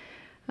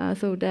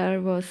 So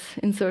there was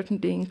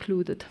uncertainty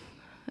included.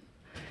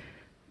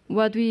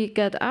 What we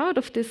get out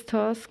of this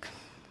task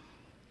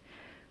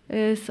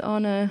is,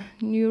 on a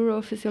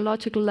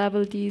neurophysiological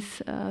level,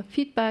 these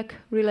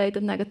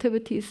feedback-related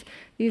negativities.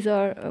 These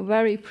are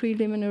very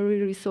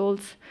preliminary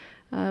results.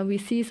 We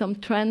see some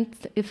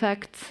trend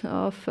effects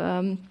of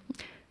the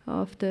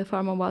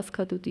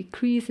Ayahuasca to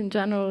decrease in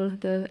general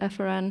the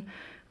FRN,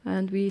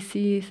 and we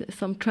see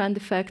some trend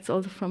effects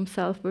also from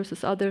self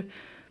versus other.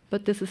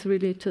 But this is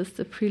really just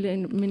a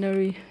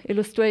preliminary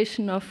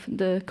illustration of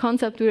the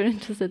concept we're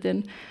interested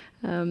in.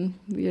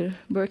 We are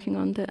working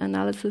on the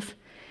analysis.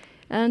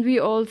 And we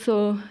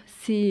also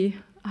see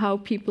how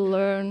people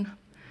learn.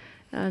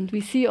 And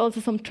we see also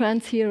some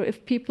trends here.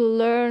 If people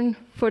learn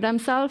for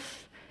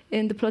themselves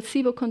in the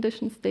placebo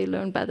conditions, they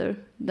learn better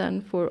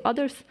than for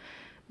others.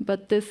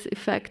 But this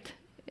effect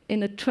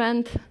in a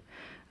trend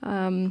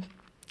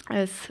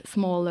is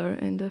smaller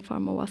in the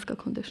Ayahuasca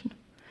condition.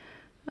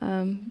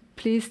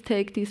 Please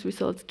take these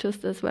results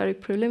just as very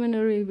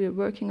preliminary. We're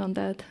working on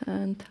that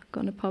and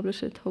going to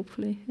publish it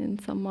hopefully in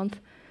some month.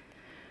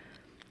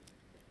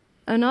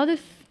 Another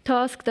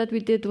task that we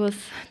did was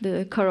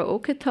the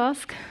karaoke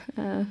task.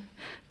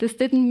 This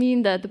didn't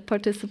mean that the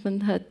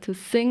participant had to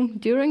sing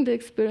during the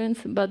experience,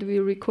 but we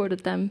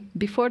recorded them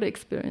before the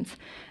experience.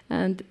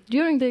 And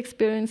during the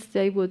experience,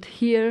 they would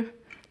hear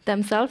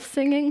themselves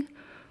singing,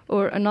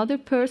 or another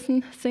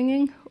person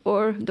singing,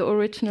 or the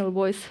original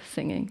voice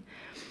singing.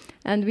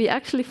 And we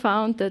actually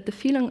found that the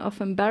feeling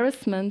of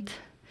embarrassment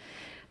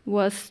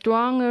was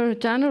stronger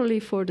generally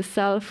for the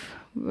self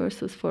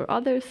versus for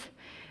others,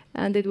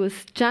 and it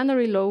was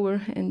generally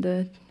lower in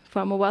the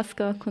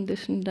pharmahuasca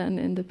condition than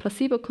in the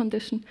placebo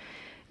condition.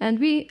 And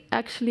we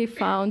actually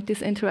found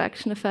this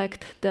interaction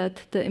effect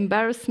that the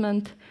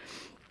embarrassment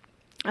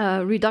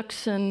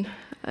reduction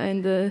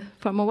in the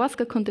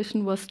pharmahuasca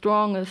condition was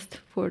strongest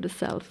for the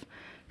self.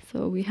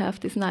 So we have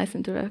this nice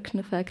interaction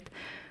effect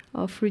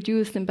of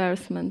reduced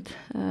embarrassment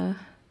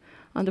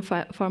under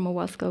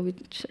pharmahuasca,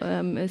 which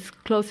is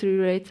closely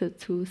related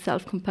to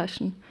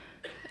self-compassion,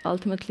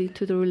 ultimately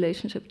to the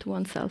relationship to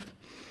oneself.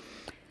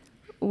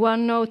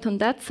 One note on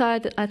that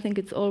side, I think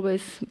it's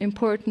always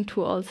important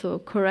to also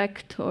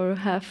correct or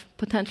have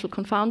potential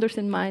confounders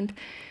in mind.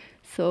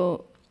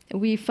 So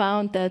we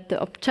found that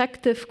the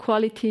objective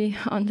quality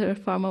under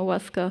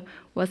pharmahuasca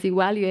was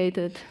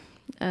evaluated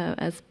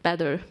as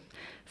better.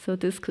 So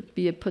this could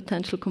be a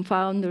potential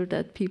confounder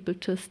that people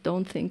just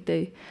don't think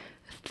they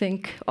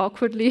think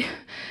awkwardly.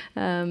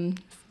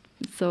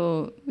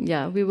 So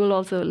yeah, we will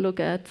also look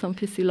at some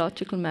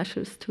physiological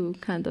measures to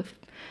kind of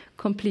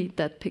complete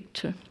that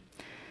picture.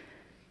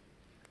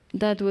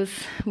 That was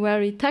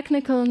very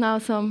technical. Now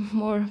some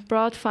more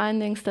broad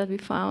findings that we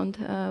found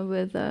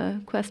with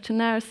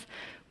questionnaires.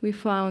 We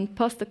found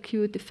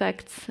post-acute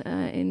effects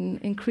in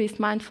increased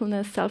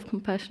mindfulness,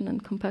 self-compassion,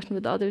 and compassion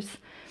with others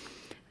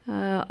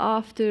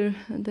after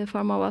the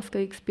pharmahuasca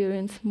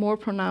experience, more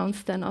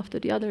pronounced than after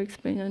the other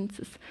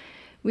experiences.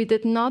 We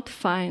did not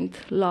find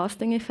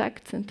lasting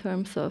effects in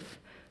terms of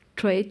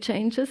trait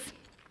changes.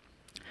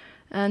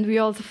 And we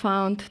also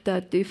found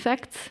that the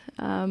effects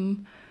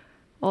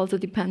also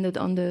depended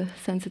on the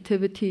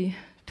sensitivity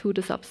to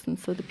the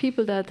substance. So the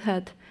people that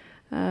had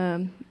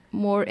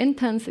more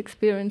intense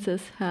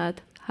experiences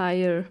had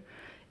higher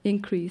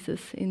increases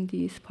in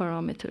these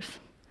parameters.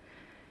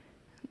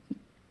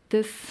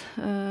 This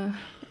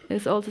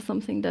is also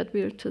something that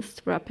we're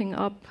just wrapping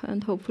up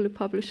and hopefully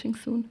publishing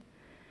soon.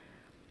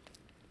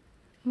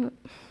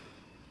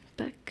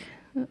 Back.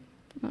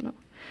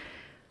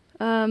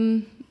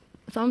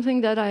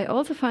 Something that I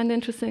also find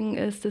interesting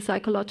is the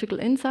psychological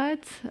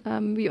insights.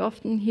 We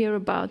often hear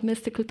about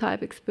mystical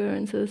type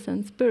experiences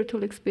and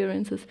spiritual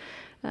experiences.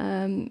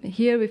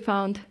 Here we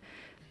found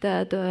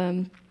that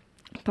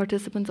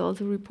participants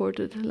also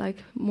reported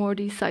like more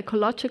these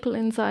psychological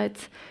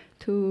insights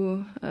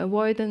to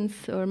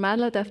avoidance or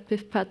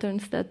maladaptive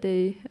patterns that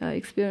they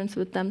experience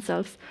with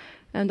themselves,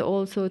 and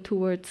also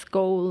towards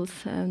goals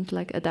and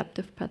like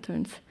adaptive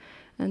patterns.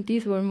 And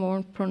these were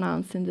more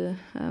pronounced in the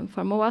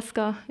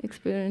pharmahuasca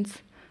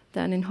experience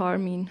than in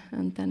harmine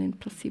and than in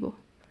placebo.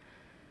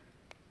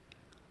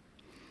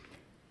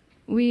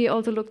 We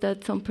also looked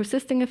at some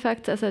persisting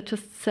effects. As I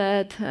just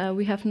said,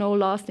 we have no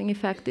lasting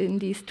effect in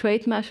these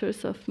trait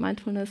measures of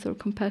mindfulness or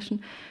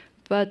compassion,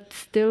 but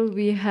still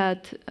we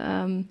had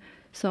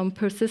some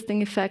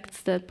persisting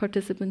effects that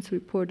participants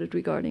reported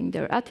regarding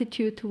their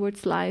attitude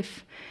towards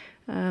life,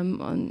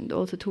 and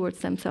also towards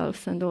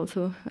themselves, and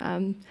also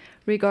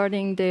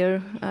regarding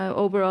their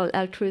overall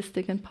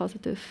altruistic and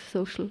positive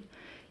social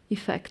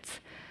effects.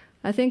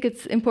 I think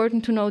it's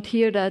important to note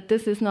here that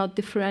this is not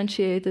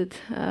differentiated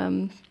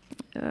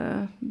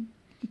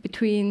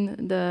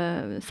between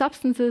the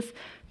substances,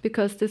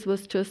 because this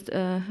was just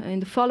in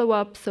the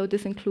follow-up, so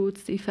this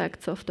includes the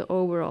effects of the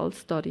overall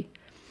study.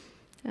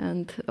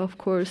 And of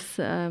course,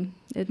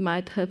 it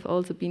might have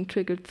also been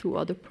triggered through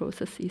other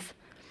processes.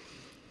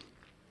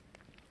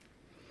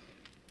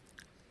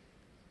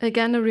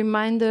 Again, a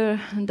reminder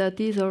that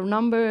these are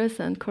numbers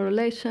and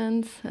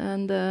correlations,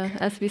 and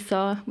as we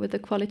saw with the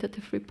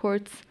qualitative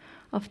reports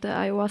of the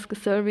ayahuasca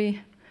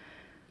survey,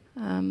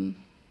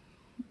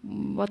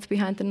 what's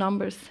behind the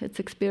numbers? It's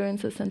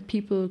experiences and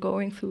people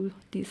going through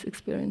these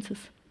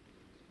experiences.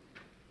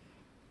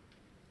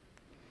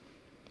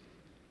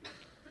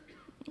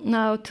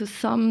 Now, to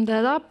sum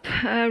that up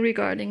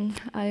regarding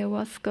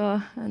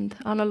ayahuasca and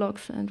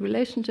analogues and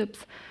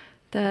relationships,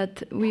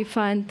 that we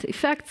find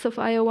effects of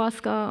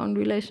ayahuasca on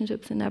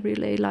relationships in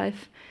everyday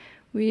life.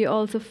 We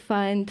also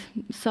find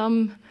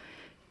some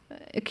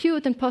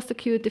acute and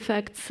post-acute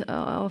effects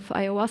of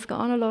ayahuasca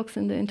analogues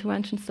in the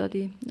intervention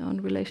study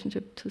on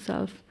relationship to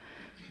self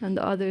and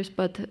others,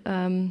 but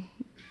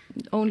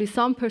only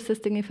some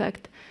persisting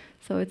effect.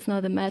 So it's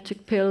not a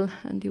magic pill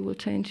and you will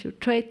change your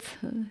traits.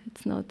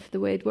 It's not the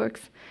way it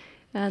works.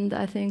 And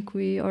I think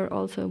we are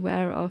also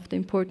aware of the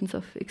importance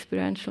of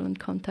experiential and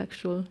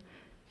contextual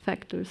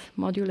factors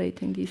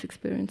modulating these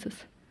experiences.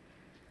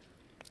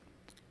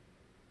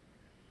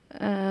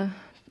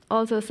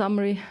 Also a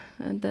summary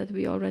that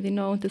we already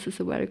know, this is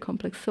a very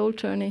complex soul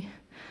journey.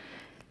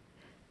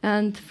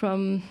 And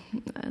from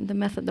the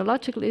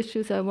methodological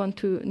issues, I want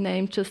to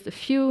name just a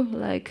few,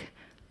 like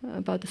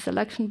about the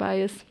selection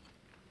bias.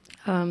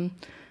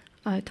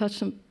 I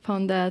touched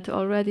upon that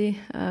already.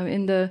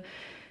 In the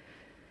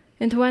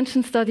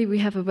intervention study, we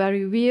have a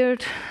very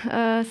weird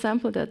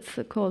sample that's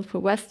called for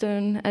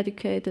Western,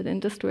 educated,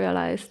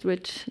 industrialized,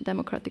 rich,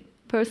 democratic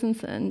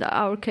persons, and in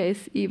our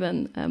case,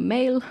 even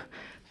male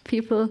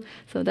people.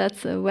 So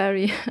that's a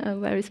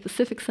very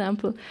specific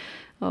sample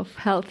of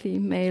healthy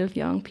male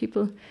young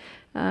people.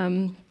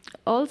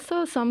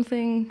 Also,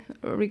 something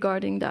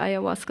regarding the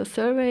ayahuasca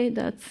survey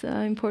that's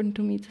important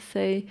to me to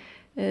say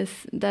is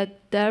that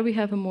there we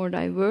have a more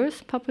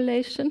diverse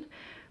population,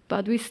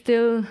 but we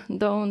still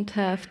don't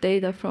have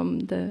data from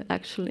the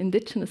actual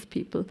indigenous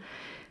people.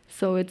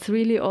 So it's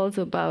really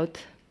also about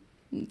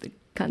the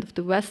kind of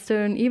the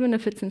Western, even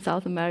if it's in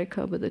South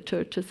America with the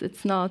churches,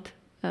 it's not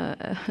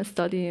a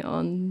study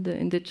on the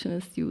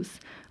indigenous use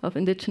of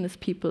indigenous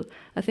people.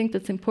 I think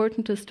that's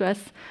important to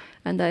stress,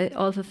 and I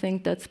also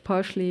think that's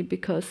partially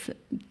because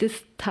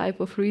this type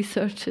of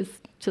research is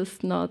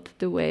just not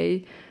the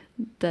way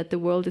that the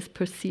world is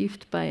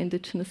perceived by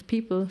indigenous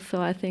people.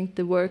 So I think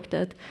the work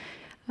that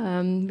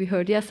we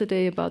heard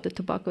yesterday about the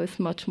tobacco is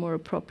much more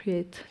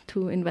appropriate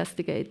to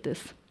investigate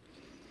this.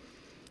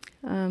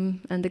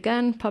 And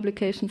again,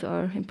 publications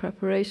are in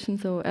preparation,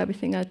 so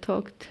everything I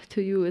talked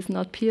to you is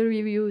not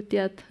peer-reviewed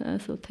yet,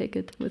 so take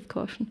it with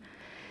caution.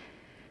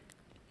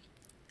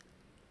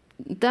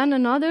 Then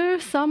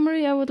another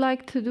summary I would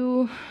like to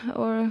do,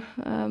 or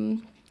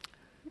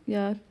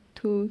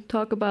to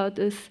talk about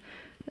is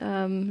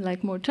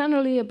like more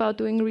generally about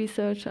doing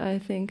research. I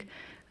think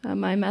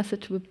my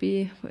message would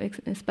be,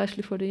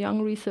 especially for the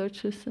young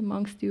researchers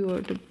amongst you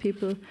or the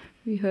people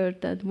we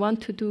heard that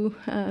want to do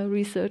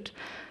research,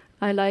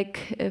 I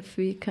like if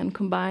we can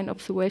combine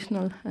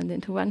observational and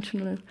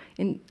interventional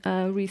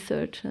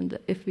research, and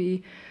if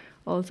we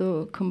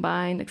also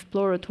combine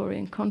exploratory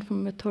and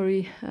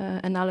confirmatory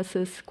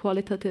analysis,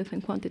 qualitative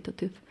and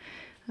quantitative.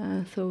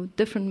 So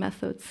different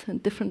methods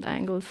and different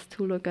angles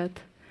to look at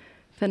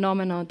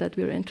phenomena that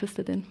we're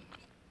interested in.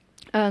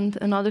 And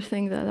another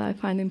thing that I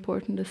find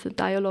important is a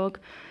dialogue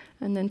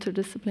and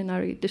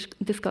interdisciplinary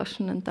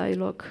discussion and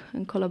dialogue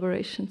and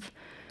collaborations.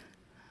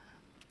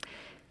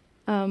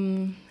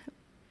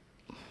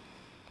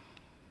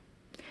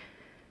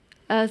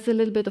 As a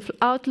little bit of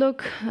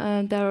outlook,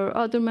 there are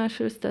other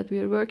measures that we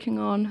are working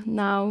on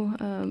now,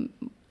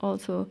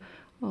 also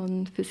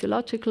on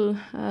physiological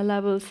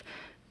levels.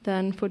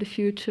 Then for the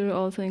future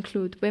also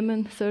include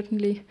women,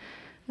 certainly.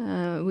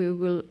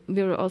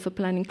 We are also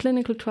planning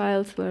clinical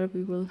trials where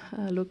we will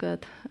look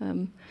at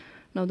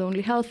not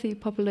only healthy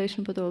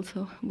population, but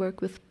also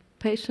work with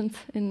patients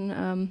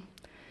in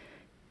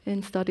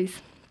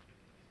studies.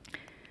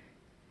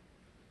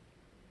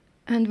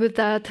 And with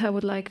that, I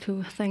would like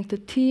to thank the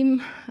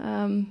team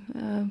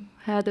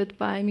headed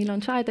by Milan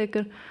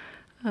Scheidegger.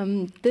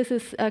 This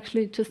is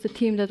actually just a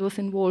team that was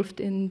involved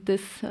in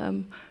this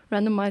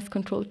randomized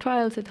controlled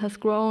trials. It has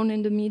grown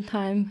in the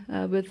meantime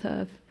with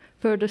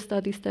further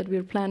studies that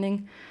we're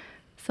planning.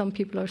 Some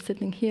people are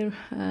sitting here,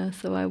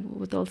 so I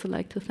would also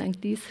like to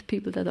thank these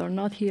people that are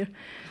not here,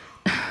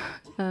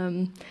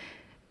 and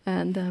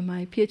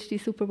my PhD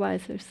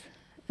supervisors,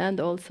 and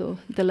also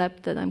the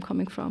lab that I'm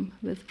coming from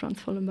with Franz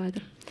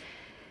Vollenweider.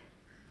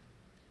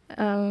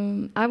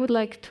 I would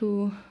like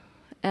to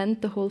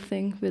end the whole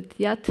thing with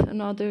yet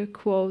another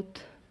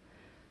quote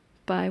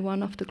by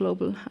one of the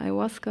global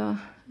ayahuasca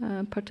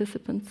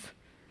participants.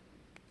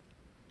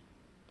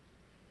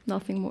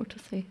 Nothing more to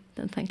say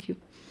than thank you.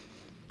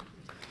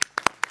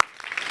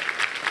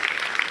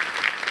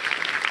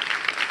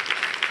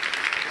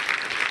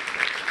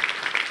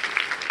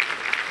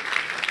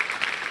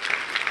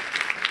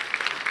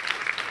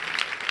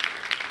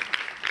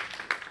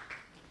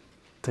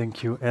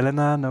 Thank you,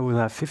 Helena. Now we'll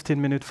have 15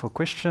 minutes for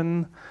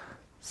question.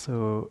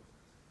 So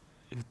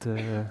if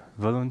the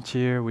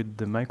volunteer with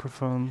the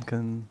microphone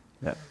can,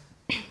 yeah.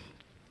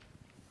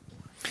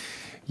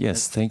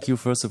 Yes, thank you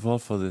first of all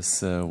for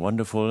this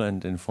wonderful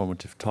and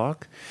informative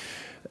talk.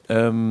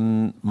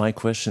 My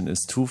question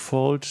is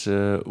twofold.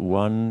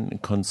 One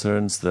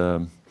concerns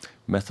the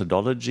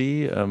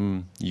methodology.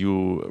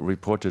 You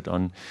reported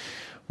on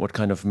what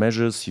kind of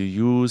measures you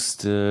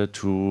used to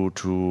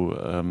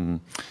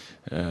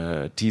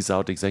tease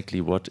out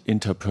exactly what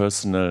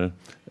interpersonal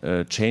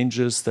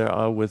changes there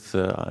are with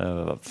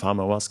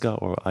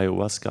pharmahuasca or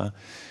ayahuasca.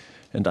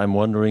 And I'm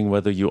wondering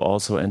whether you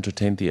also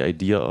entertained the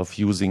idea of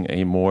using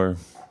a more,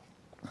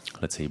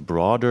 let's say,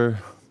 broader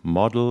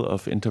model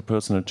of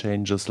interpersonal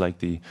changes, like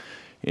the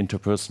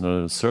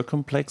interpersonal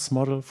circumplex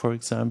model, for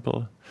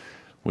example,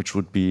 which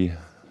would be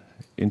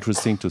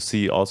interesting to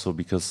see also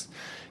because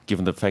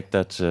given the fact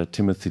that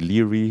Timothy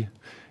Leary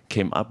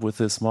came up with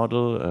this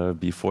model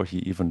before he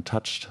even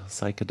touched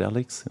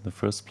psychedelics in the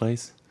first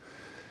place.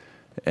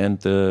 And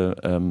the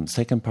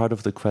second part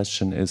of the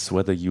question is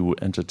whether you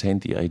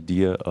entertained the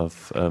idea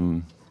of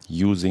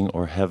using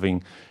or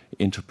having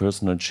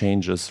interpersonal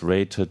changes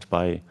rated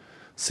by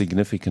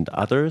significant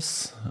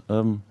others,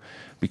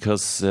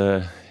 because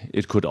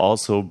it could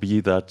also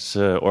be that,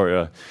 or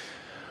a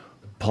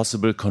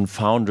possible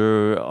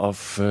confounder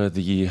of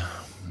the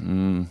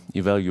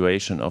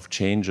evaluation of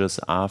changes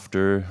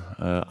after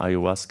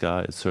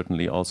ayahuasca is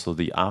certainly also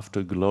the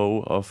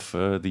afterglow of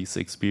these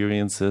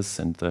experiences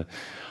and the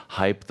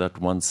hype that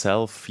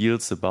oneself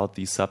feels about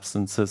these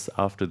substances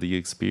after the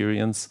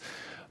experience.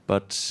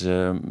 But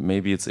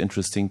maybe it's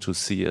interesting to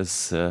see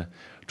as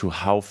to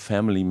how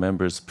family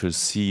members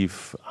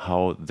perceive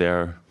how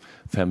their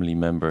family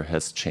member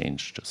has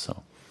changed.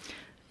 So,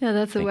 Yeah,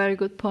 that's a very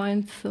good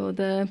point. So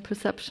the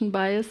perception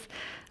bias.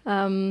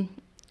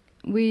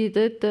 We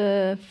did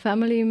the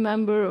family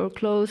member or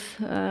close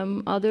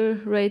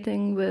other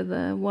rating with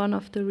one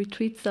of the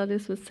retreat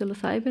studies with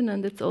psilocybin,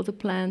 and it's also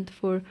planned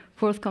for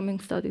forthcoming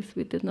studies.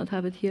 We did not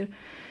have it here.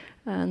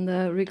 And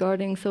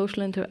regarding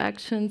social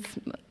interactions,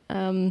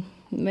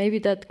 maybe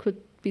that could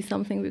be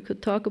something we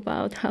could talk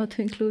about, how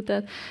to include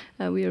that.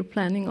 We are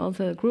planning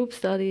also a group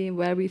study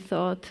where we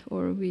thought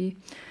we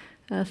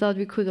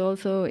could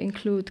also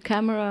include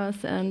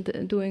cameras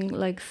and doing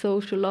like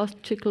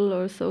sociological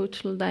or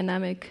social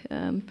dynamic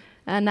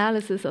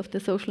analysis of the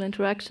social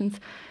interactions,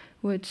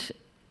 which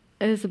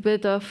is a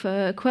bit of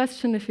a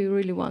question if you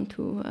really want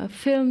to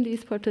film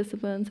these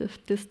participants,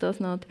 if this does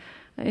not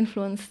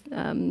influence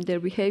their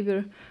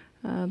behavior.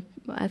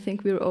 I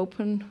think we're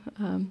open.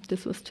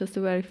 This was just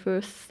the very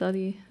first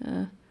study,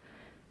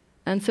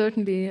 and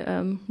certainly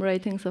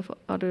ratings of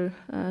other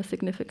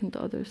significant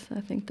others.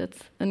 I think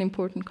that's an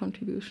important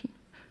contribution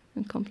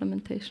and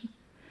complementation.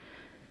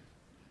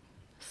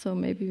 So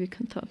maybe we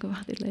can talk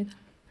about it later.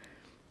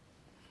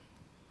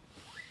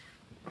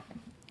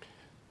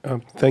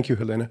 Thank you,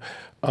 Helena.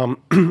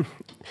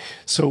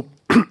 So,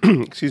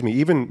 excuse me,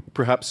 even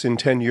perhaps in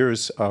 10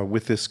 years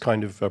with this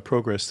kind of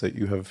progress that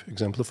you have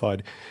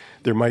exemplified,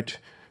 there might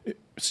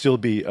still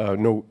be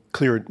no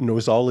clear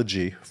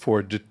nosology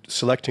for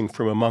selecting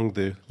from among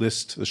the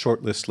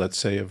short list, let's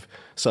say, of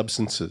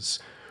substances,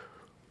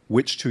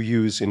 which to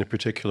use in a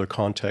particular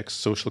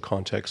context, social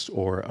context,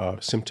 or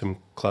symptom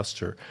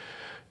cluster.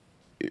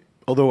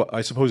 Although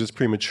I suppose it's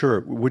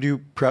premature, would you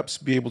perhaps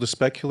be able to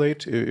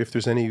speculate if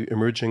there's any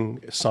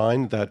emerging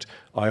sign that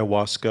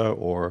ayahuasca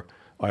or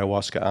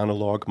ayahuasca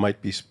analog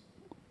might be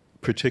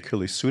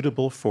particularly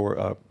suitable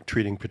for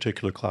treating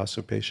particular class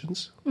of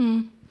patients?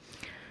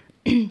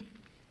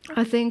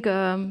 I think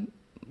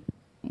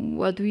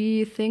what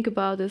we think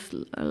about is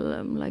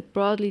like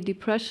broadly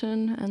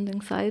depression and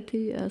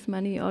anxiety, as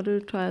many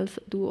other trials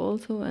do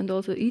also, and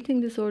also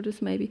eating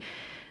disorders maybe.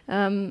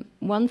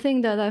 One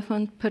thing that I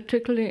found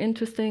particularly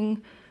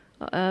interesting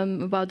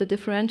about the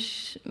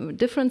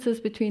differences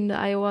between the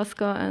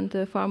ayahuasca and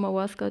the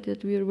pharmahuasca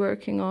that we're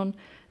working on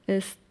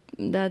is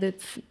that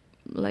it's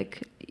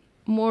like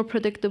more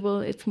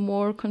predictable, it's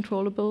more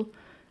controllable.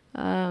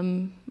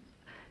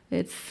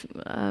 It's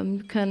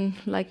can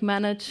like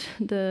manage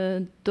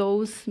the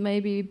dose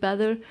maybe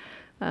better.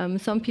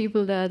 Some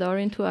people that are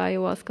into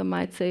ayahuasca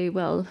might say,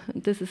 well,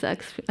 this is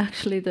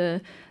actually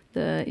the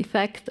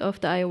effect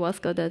of the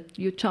ayahuasca that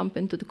you jump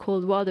into the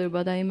cold water,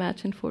 but I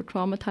imagine for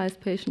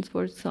traumatized patients,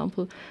 for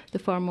example, the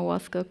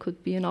pharmahuasca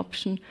could be an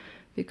option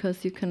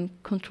because you can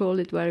control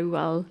it very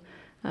well.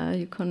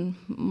 You can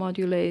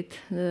modulate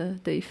the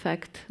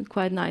effect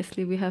quite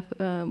nicely. We have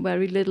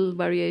very little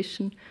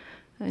variation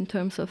in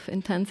terms of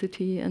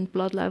intensity and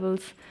blood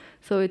levels.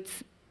 So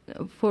it's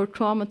for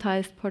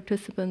traumatized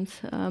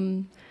participants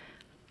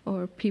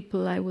or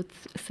people, I would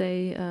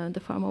say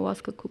the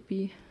pharmahuasca could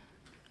be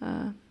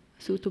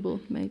suitable,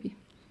 maybe.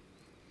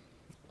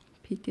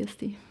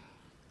 PTSD.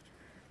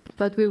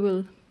 But we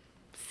will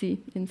see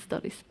in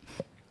studies.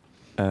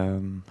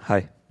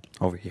 Hi,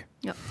 over here.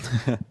 Yeah.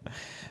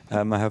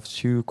 I have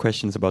two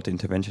questions about the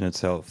intervention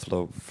itself.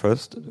 So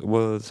first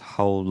was,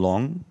 how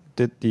long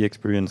did the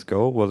experience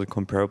go? Was it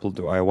comparable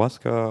to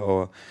ayahuasca,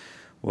 or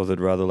was it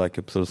rather like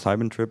a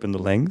psilocybin trip in the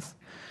length?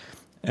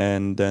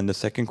 And then the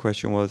second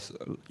question was,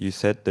 you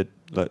said that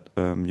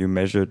you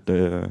measured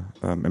the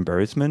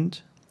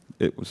embarrassment.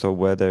 So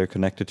were they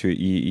connected to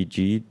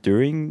EEG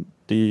during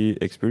the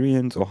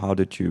experience, or how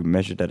did you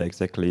measure that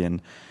exactly?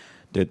 And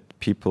did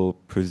people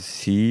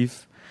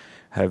perceive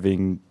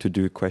having to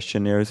do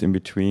questionnaires in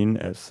between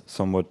as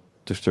somewhat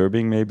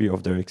disturbing maybe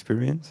of their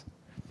experience?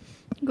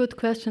 Good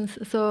questions.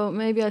 So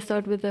maybe I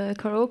start with the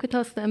karaoke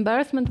task. The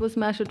embarrassment was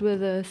measured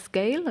with a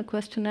scale, a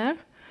questionnaire.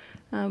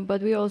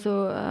 But we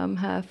also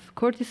have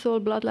cortisol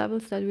blood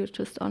levels that we're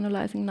just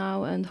analyzing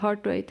now, and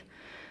heart rate.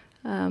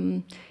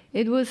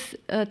 It was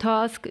a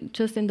task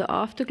just in the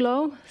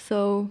afterglow,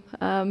 so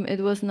it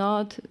was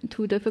not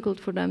too difficult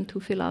for them to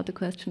fill out the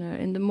questionnaire.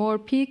 In the more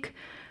peak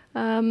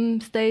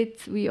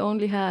states, we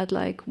only had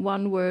like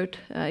one word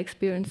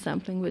experience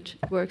sampling, which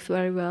works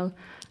very well.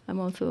 I'm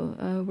also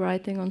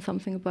writing on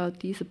something about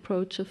this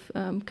approach of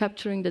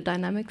capturing the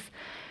dynamics.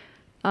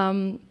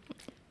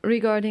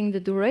 Regarding the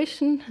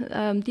duration,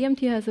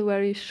 DMT has a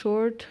very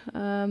short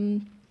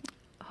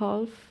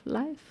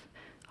half-life.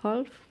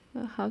 How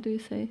do you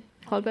say?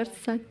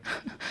 Halbwertszeit.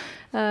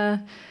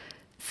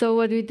 So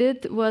what we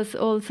did was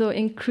also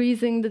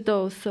increasing the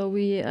dose. So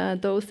we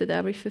dosed it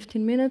every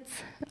 15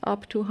 minutes,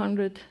 up to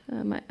 100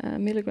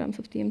 milligrams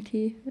of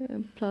DMT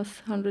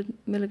plus 100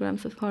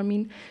 milligrams of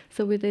harmine.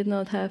 So we did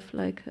not have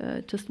like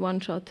just one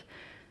shot.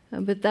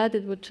 With that,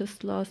 it would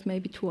just last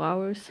maybe 2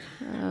 hours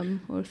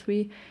or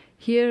 3.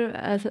 here,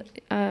 as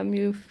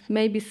you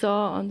maybe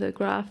saw on the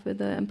graph with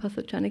the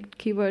empathogenic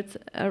keywords,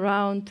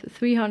 around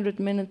 300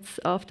 minutes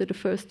after the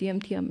first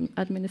DMT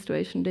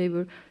administration, they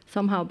were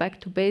somehow back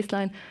to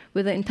baseline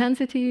with the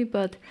intensity,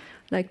 but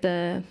like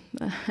the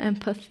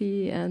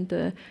empathy and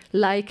the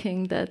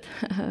liking that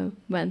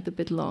went a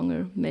bit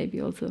longer,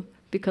 maybe also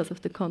because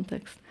of the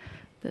context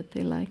that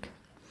they like.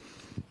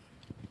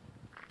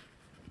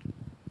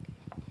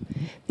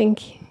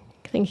 Thank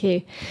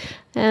you.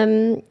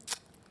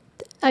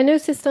 I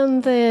noticed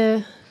on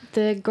the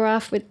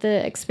graph with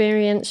the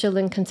experiential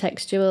and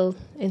contextual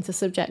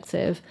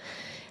intersubjective,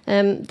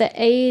 the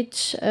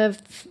age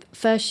of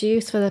first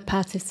use for the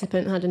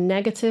participant had a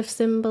negative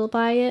symbol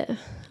by it.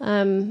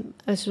 I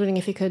was wondering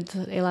if you could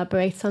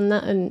elaborate on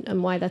that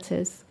and why that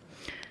is.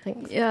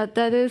 Thanks. Yeah,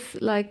 that is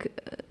like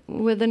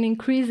with an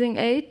increasing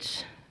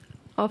age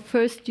of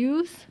first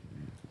use,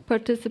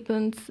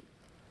 participants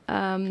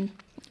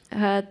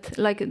had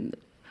like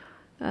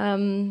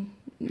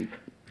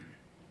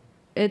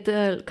it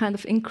kind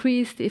of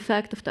increased the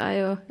effect of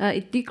the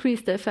it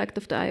decreased the effect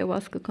of the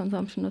ayahuasca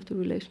consumption of the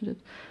relationship.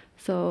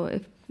 So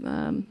if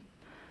I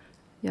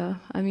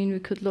mean, we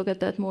could look at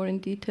that more in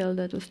detail.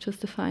 That was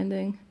just a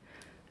finding.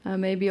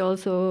 Maybe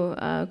also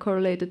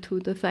correlated to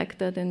the fact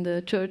that in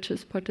the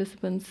churches,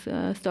 participants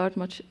start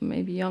much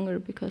maybe younger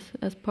because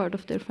as part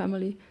of their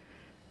family.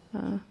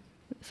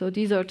 So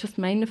these are just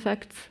main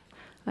effects.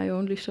 I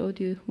only showed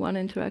you one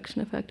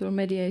interaction effect or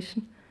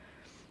mediation.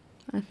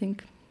 I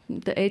think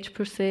the age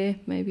per se,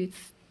 maybe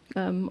it's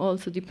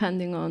also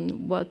depending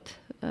on what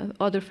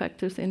other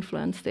factors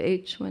influence the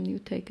age when you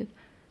take it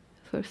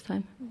first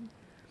time.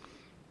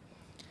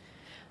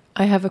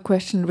 I have a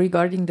question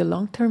regarding the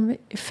long-term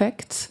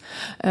effects.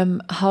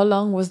 How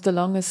long was the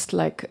longest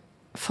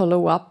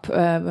follow-up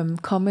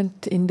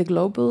comment in the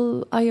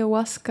global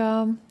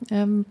ayahuasca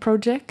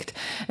project?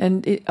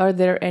 And are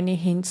there any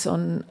hints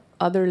on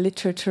other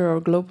literature or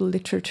global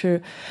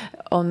literature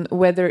on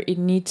whether it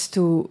needs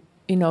to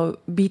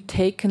be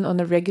taken on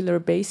a regular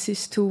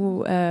basis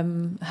to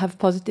have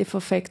positive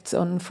effects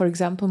on, for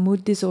example,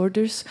 mood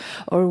disorders,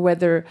 or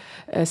whether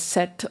a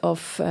set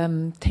of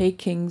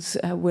takings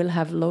will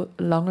have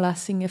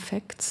long-lasting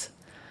effects?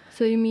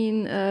 So you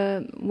mean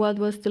what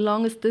was the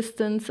longest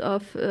distance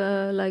of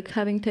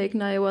having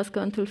taken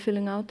ayahuasca until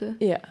filling out the...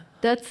 Yeah.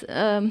 That's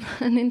an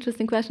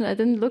interesting question. I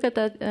didn't look at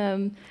that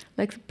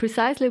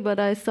precisely, but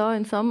I saw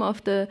in some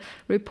of the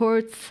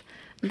reports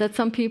that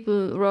some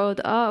people wrote,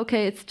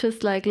 okay, it's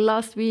just like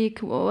last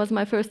week was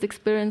my first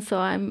experience, so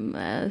I'm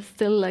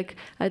still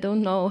I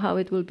don't know how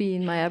it will be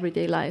in my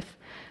everyday life.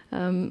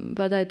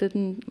 But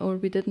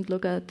we didn't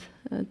look at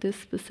this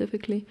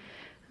specifically.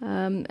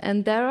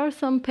 And there are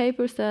some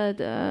papers that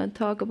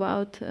talk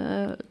about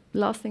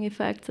lasting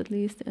effects, at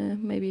least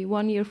maybe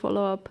 1 year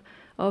follow-up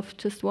of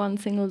just one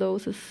single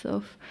doses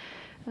of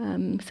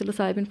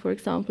psilocybin, for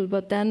example.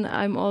 But then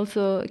I'm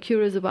also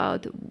curious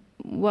about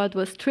what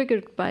was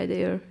triggered by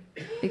their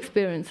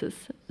experiences.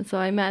 So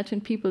I imagine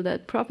people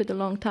that profit a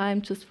long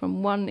time just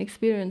from one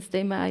experience,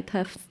 they might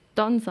have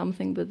done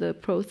something with the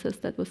process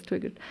that was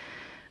triggered.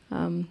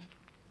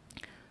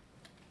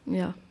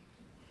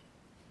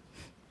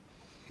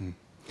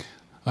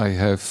 I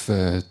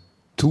have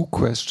two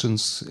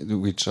questions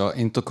which are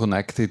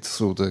interconnected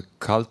through the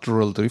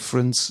cultural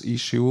difference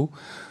issue.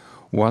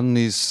 One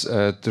is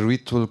the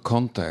ritual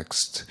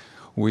context,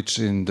 which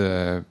in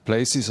the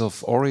places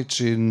of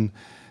origin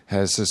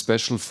has a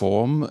special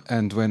form,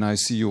 and when I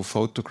see your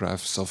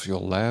photographs of your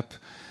lab,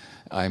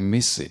 I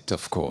miss it,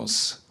 of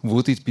course.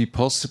 Would it be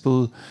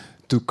possible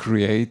to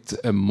create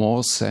a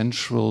more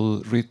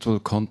sensual ritual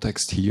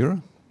context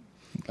here,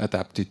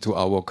 adapted to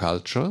our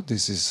culture?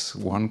 This is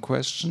one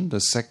question. The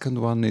second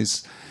one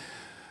is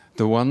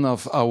the one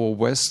of our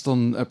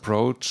Western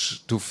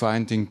approach to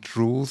finding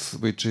truth,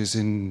 which is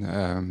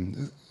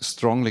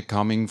strongly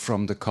coming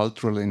from the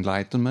cultural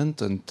enlightenment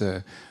and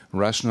the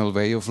rational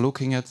way of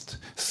looking at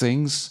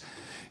things.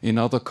 In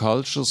other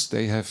cultures,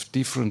 they have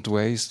different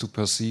ways to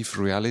perceive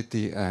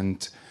reality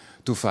and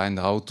to find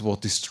out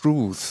what is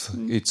truth.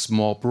 It's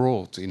more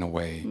broad in a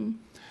way.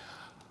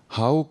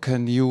 How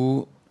can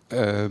you,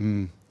 are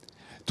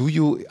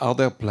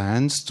there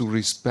plans to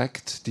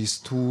respect these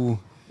two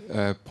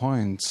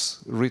points,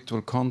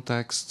 ritual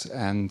context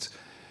and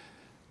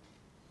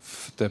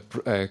the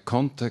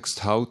context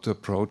how to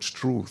approach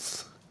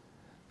truth?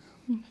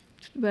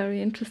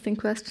 Very interesting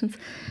questions.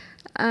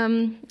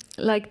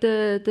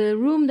 The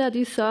room that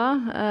you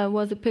saw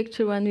was a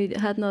picture when we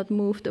had not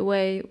moved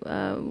away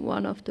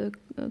one of the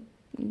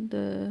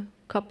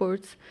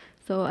cupboards.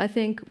 So I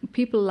think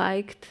people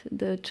liked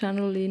the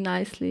generally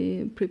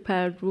nicely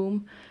prepared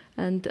room,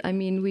 and I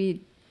mean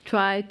we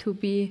try to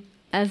be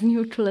as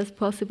neutral as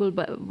possible,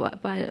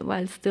 but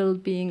while still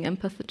being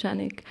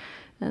empathogenic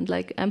and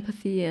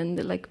empathy and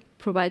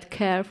provide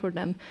care for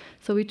them.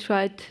 So we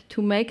tried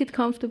to make it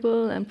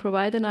comfortable and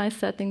provide a nice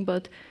setting,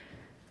 but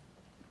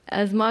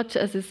as much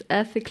as is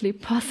ethically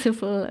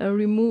possible,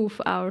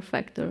 remove our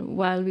factor,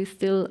 while we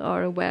still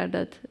are aware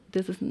that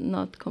this is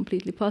not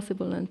completely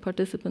possible, and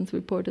participants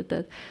reported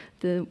that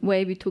the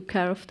way we took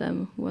care of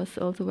them was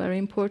also very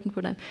important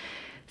for them.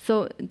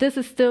 So this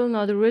is still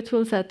not a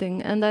ritual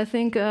setting, and I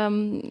think,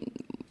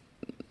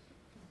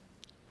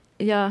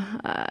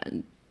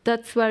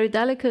 that's very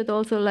delicate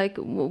also, like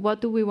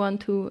what do we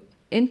want to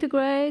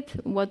integrate,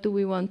 what do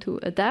we want to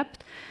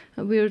adapt.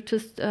 We're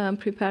just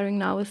preparing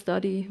now a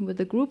study with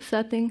a group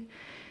setting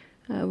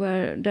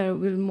where there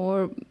will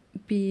more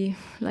be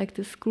like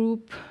this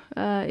group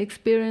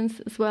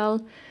experience as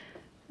well.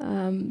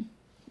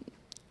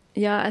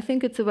 I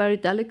think it's a very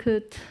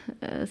delicate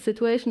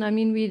situation. I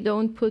mean, we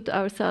don't put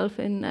ourselves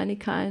in any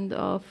kind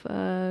of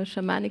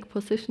shamanic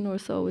position or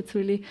so. It's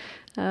really,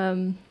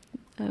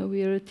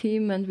 we are a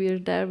team and we are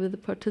there with the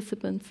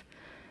participants.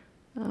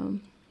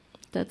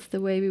 That's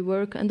the way we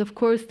work. And of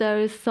course, there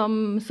is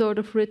some sort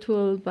of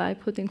ritual by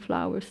putting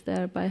flowers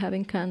there, by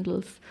having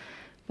candles,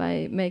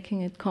 by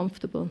making it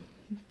comfortable.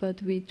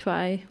 But we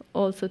try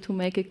also to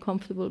make it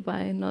comfortable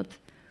by not,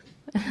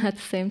 at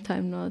the same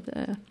time, not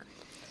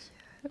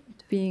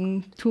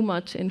being too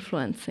much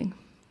influencing,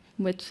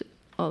 which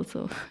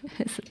also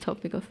is a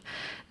topic of.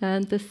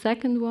 And the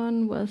second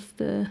one was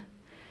the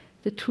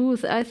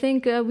truth. I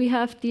think we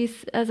have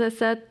these, as I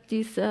said,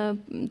 these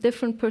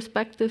different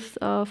perspectives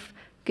of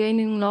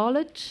gaining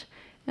knowledge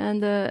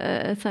and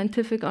a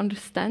scientific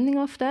understanding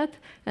of that.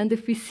 And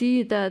if we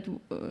see that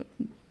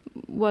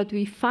what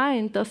we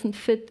find doesn't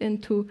fit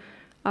into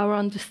our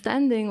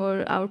understanding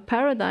or our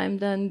paradigm,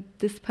 then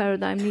this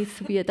paradigm needs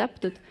to be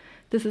adapted.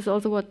 This is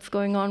also what's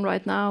going on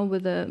right now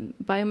with the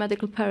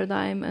biomedical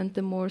paradigm and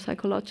the more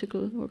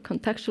psychological or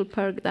contextual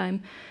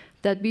paradigm,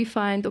 that we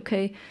find,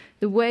 okay,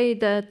 the way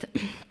that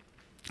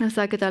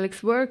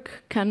psychedelics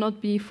work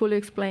cannot be fully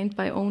explained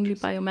by only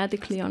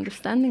biomedically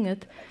understanding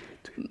it.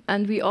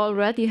 And we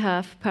already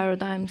have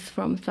paradigms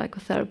from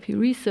psychotherapy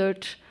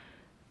research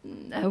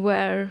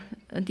where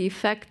the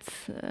effects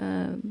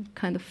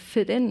kind of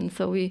fit in.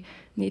 So we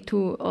need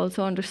to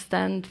also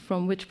understand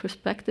from which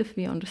perspective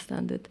we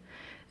understand it.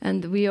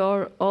 And we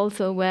are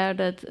also aware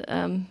that,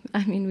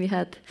 we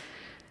had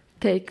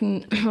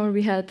taken, or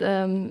we had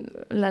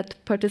let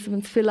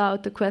participants fill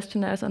out the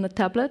questionnaires on a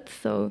tablet.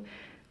 So,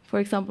 for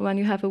example, when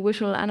you have a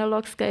visual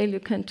analog scale, you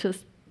can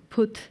just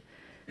put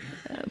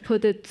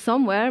it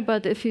somewhere.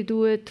 But if you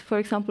do it, for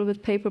example,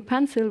 with paper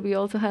pencil, we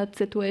also had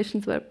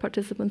situations where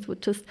participants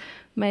would just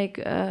make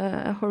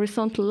a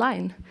horizontal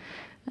line.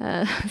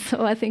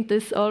 So I think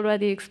this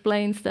already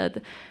explains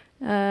that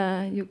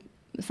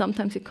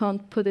sometimes you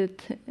can't put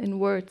it in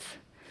words.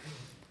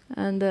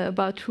 And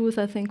about truth,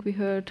 I think we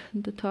heard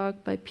the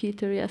talk by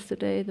Peter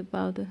yesterday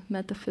about the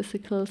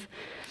metaphysicals.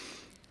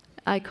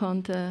 I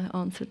can't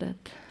answer that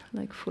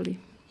fully.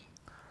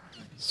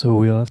 So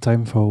we'll have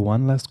time for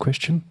one last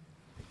question.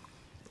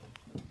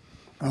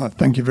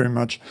 Thank you very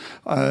much.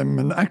 I'm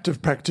an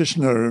active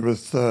practitioner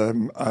with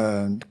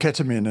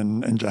ketamine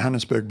in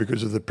Johannesburg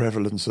because of the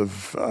prevalence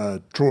of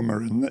trauma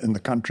in the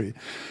country.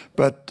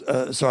 But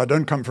so I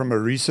don't come from a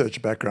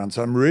research background.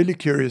 So I'm really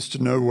curious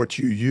to know what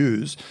you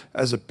use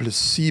as a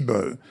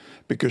placebo,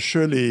 because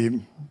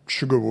surely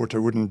sugar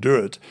water wouldn't do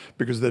it,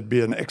 because there'd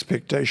be an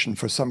expectation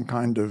for some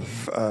kind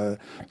of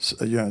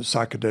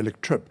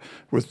psychedelic trip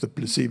with the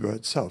placebo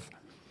itself.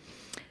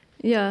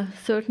 Yeah,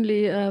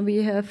 certainly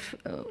we have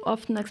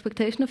often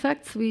expectation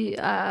effects.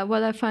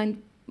 What I find,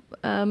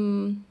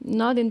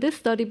 not in this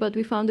study, but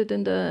we found it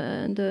in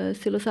the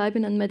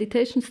psilocybin and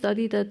meditation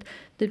study, that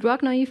the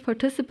drug-naive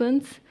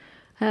participants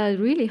had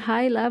really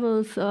high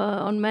levels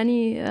on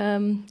many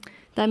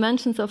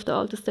dimensions of the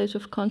alter stage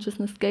of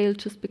consciousness scale,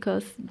 just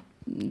because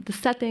the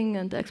setting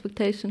and the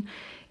expectation.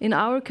 In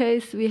our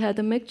case, we had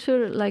a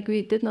mixture.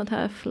 We did not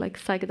have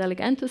psychedelic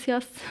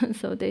enthusiasts,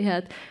 so they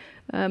had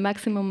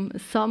maximum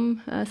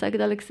some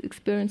psychedelic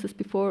experiences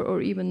before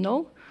or even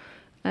no.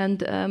 And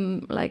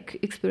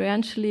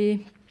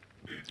experientially,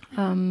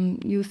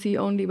 you see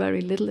only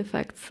very little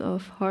effects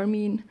of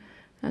harmine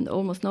and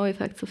almost no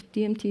effects of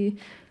DMT.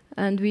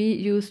 And we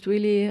used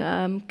really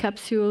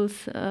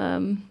capsules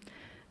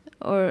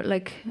or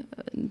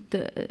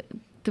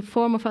the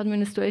form of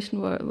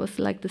administration was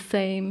the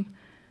same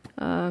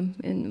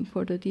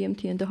for the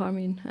DMT and the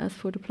harmine as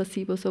for the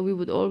placebo. So we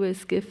would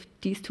always give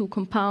these two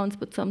compounds,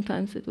 but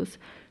sometimes it was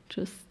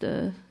just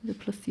the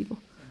placebo.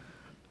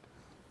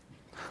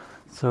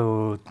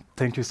 So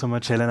thank you so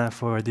much, Helena,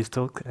 for this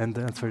talk and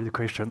answer the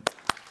question.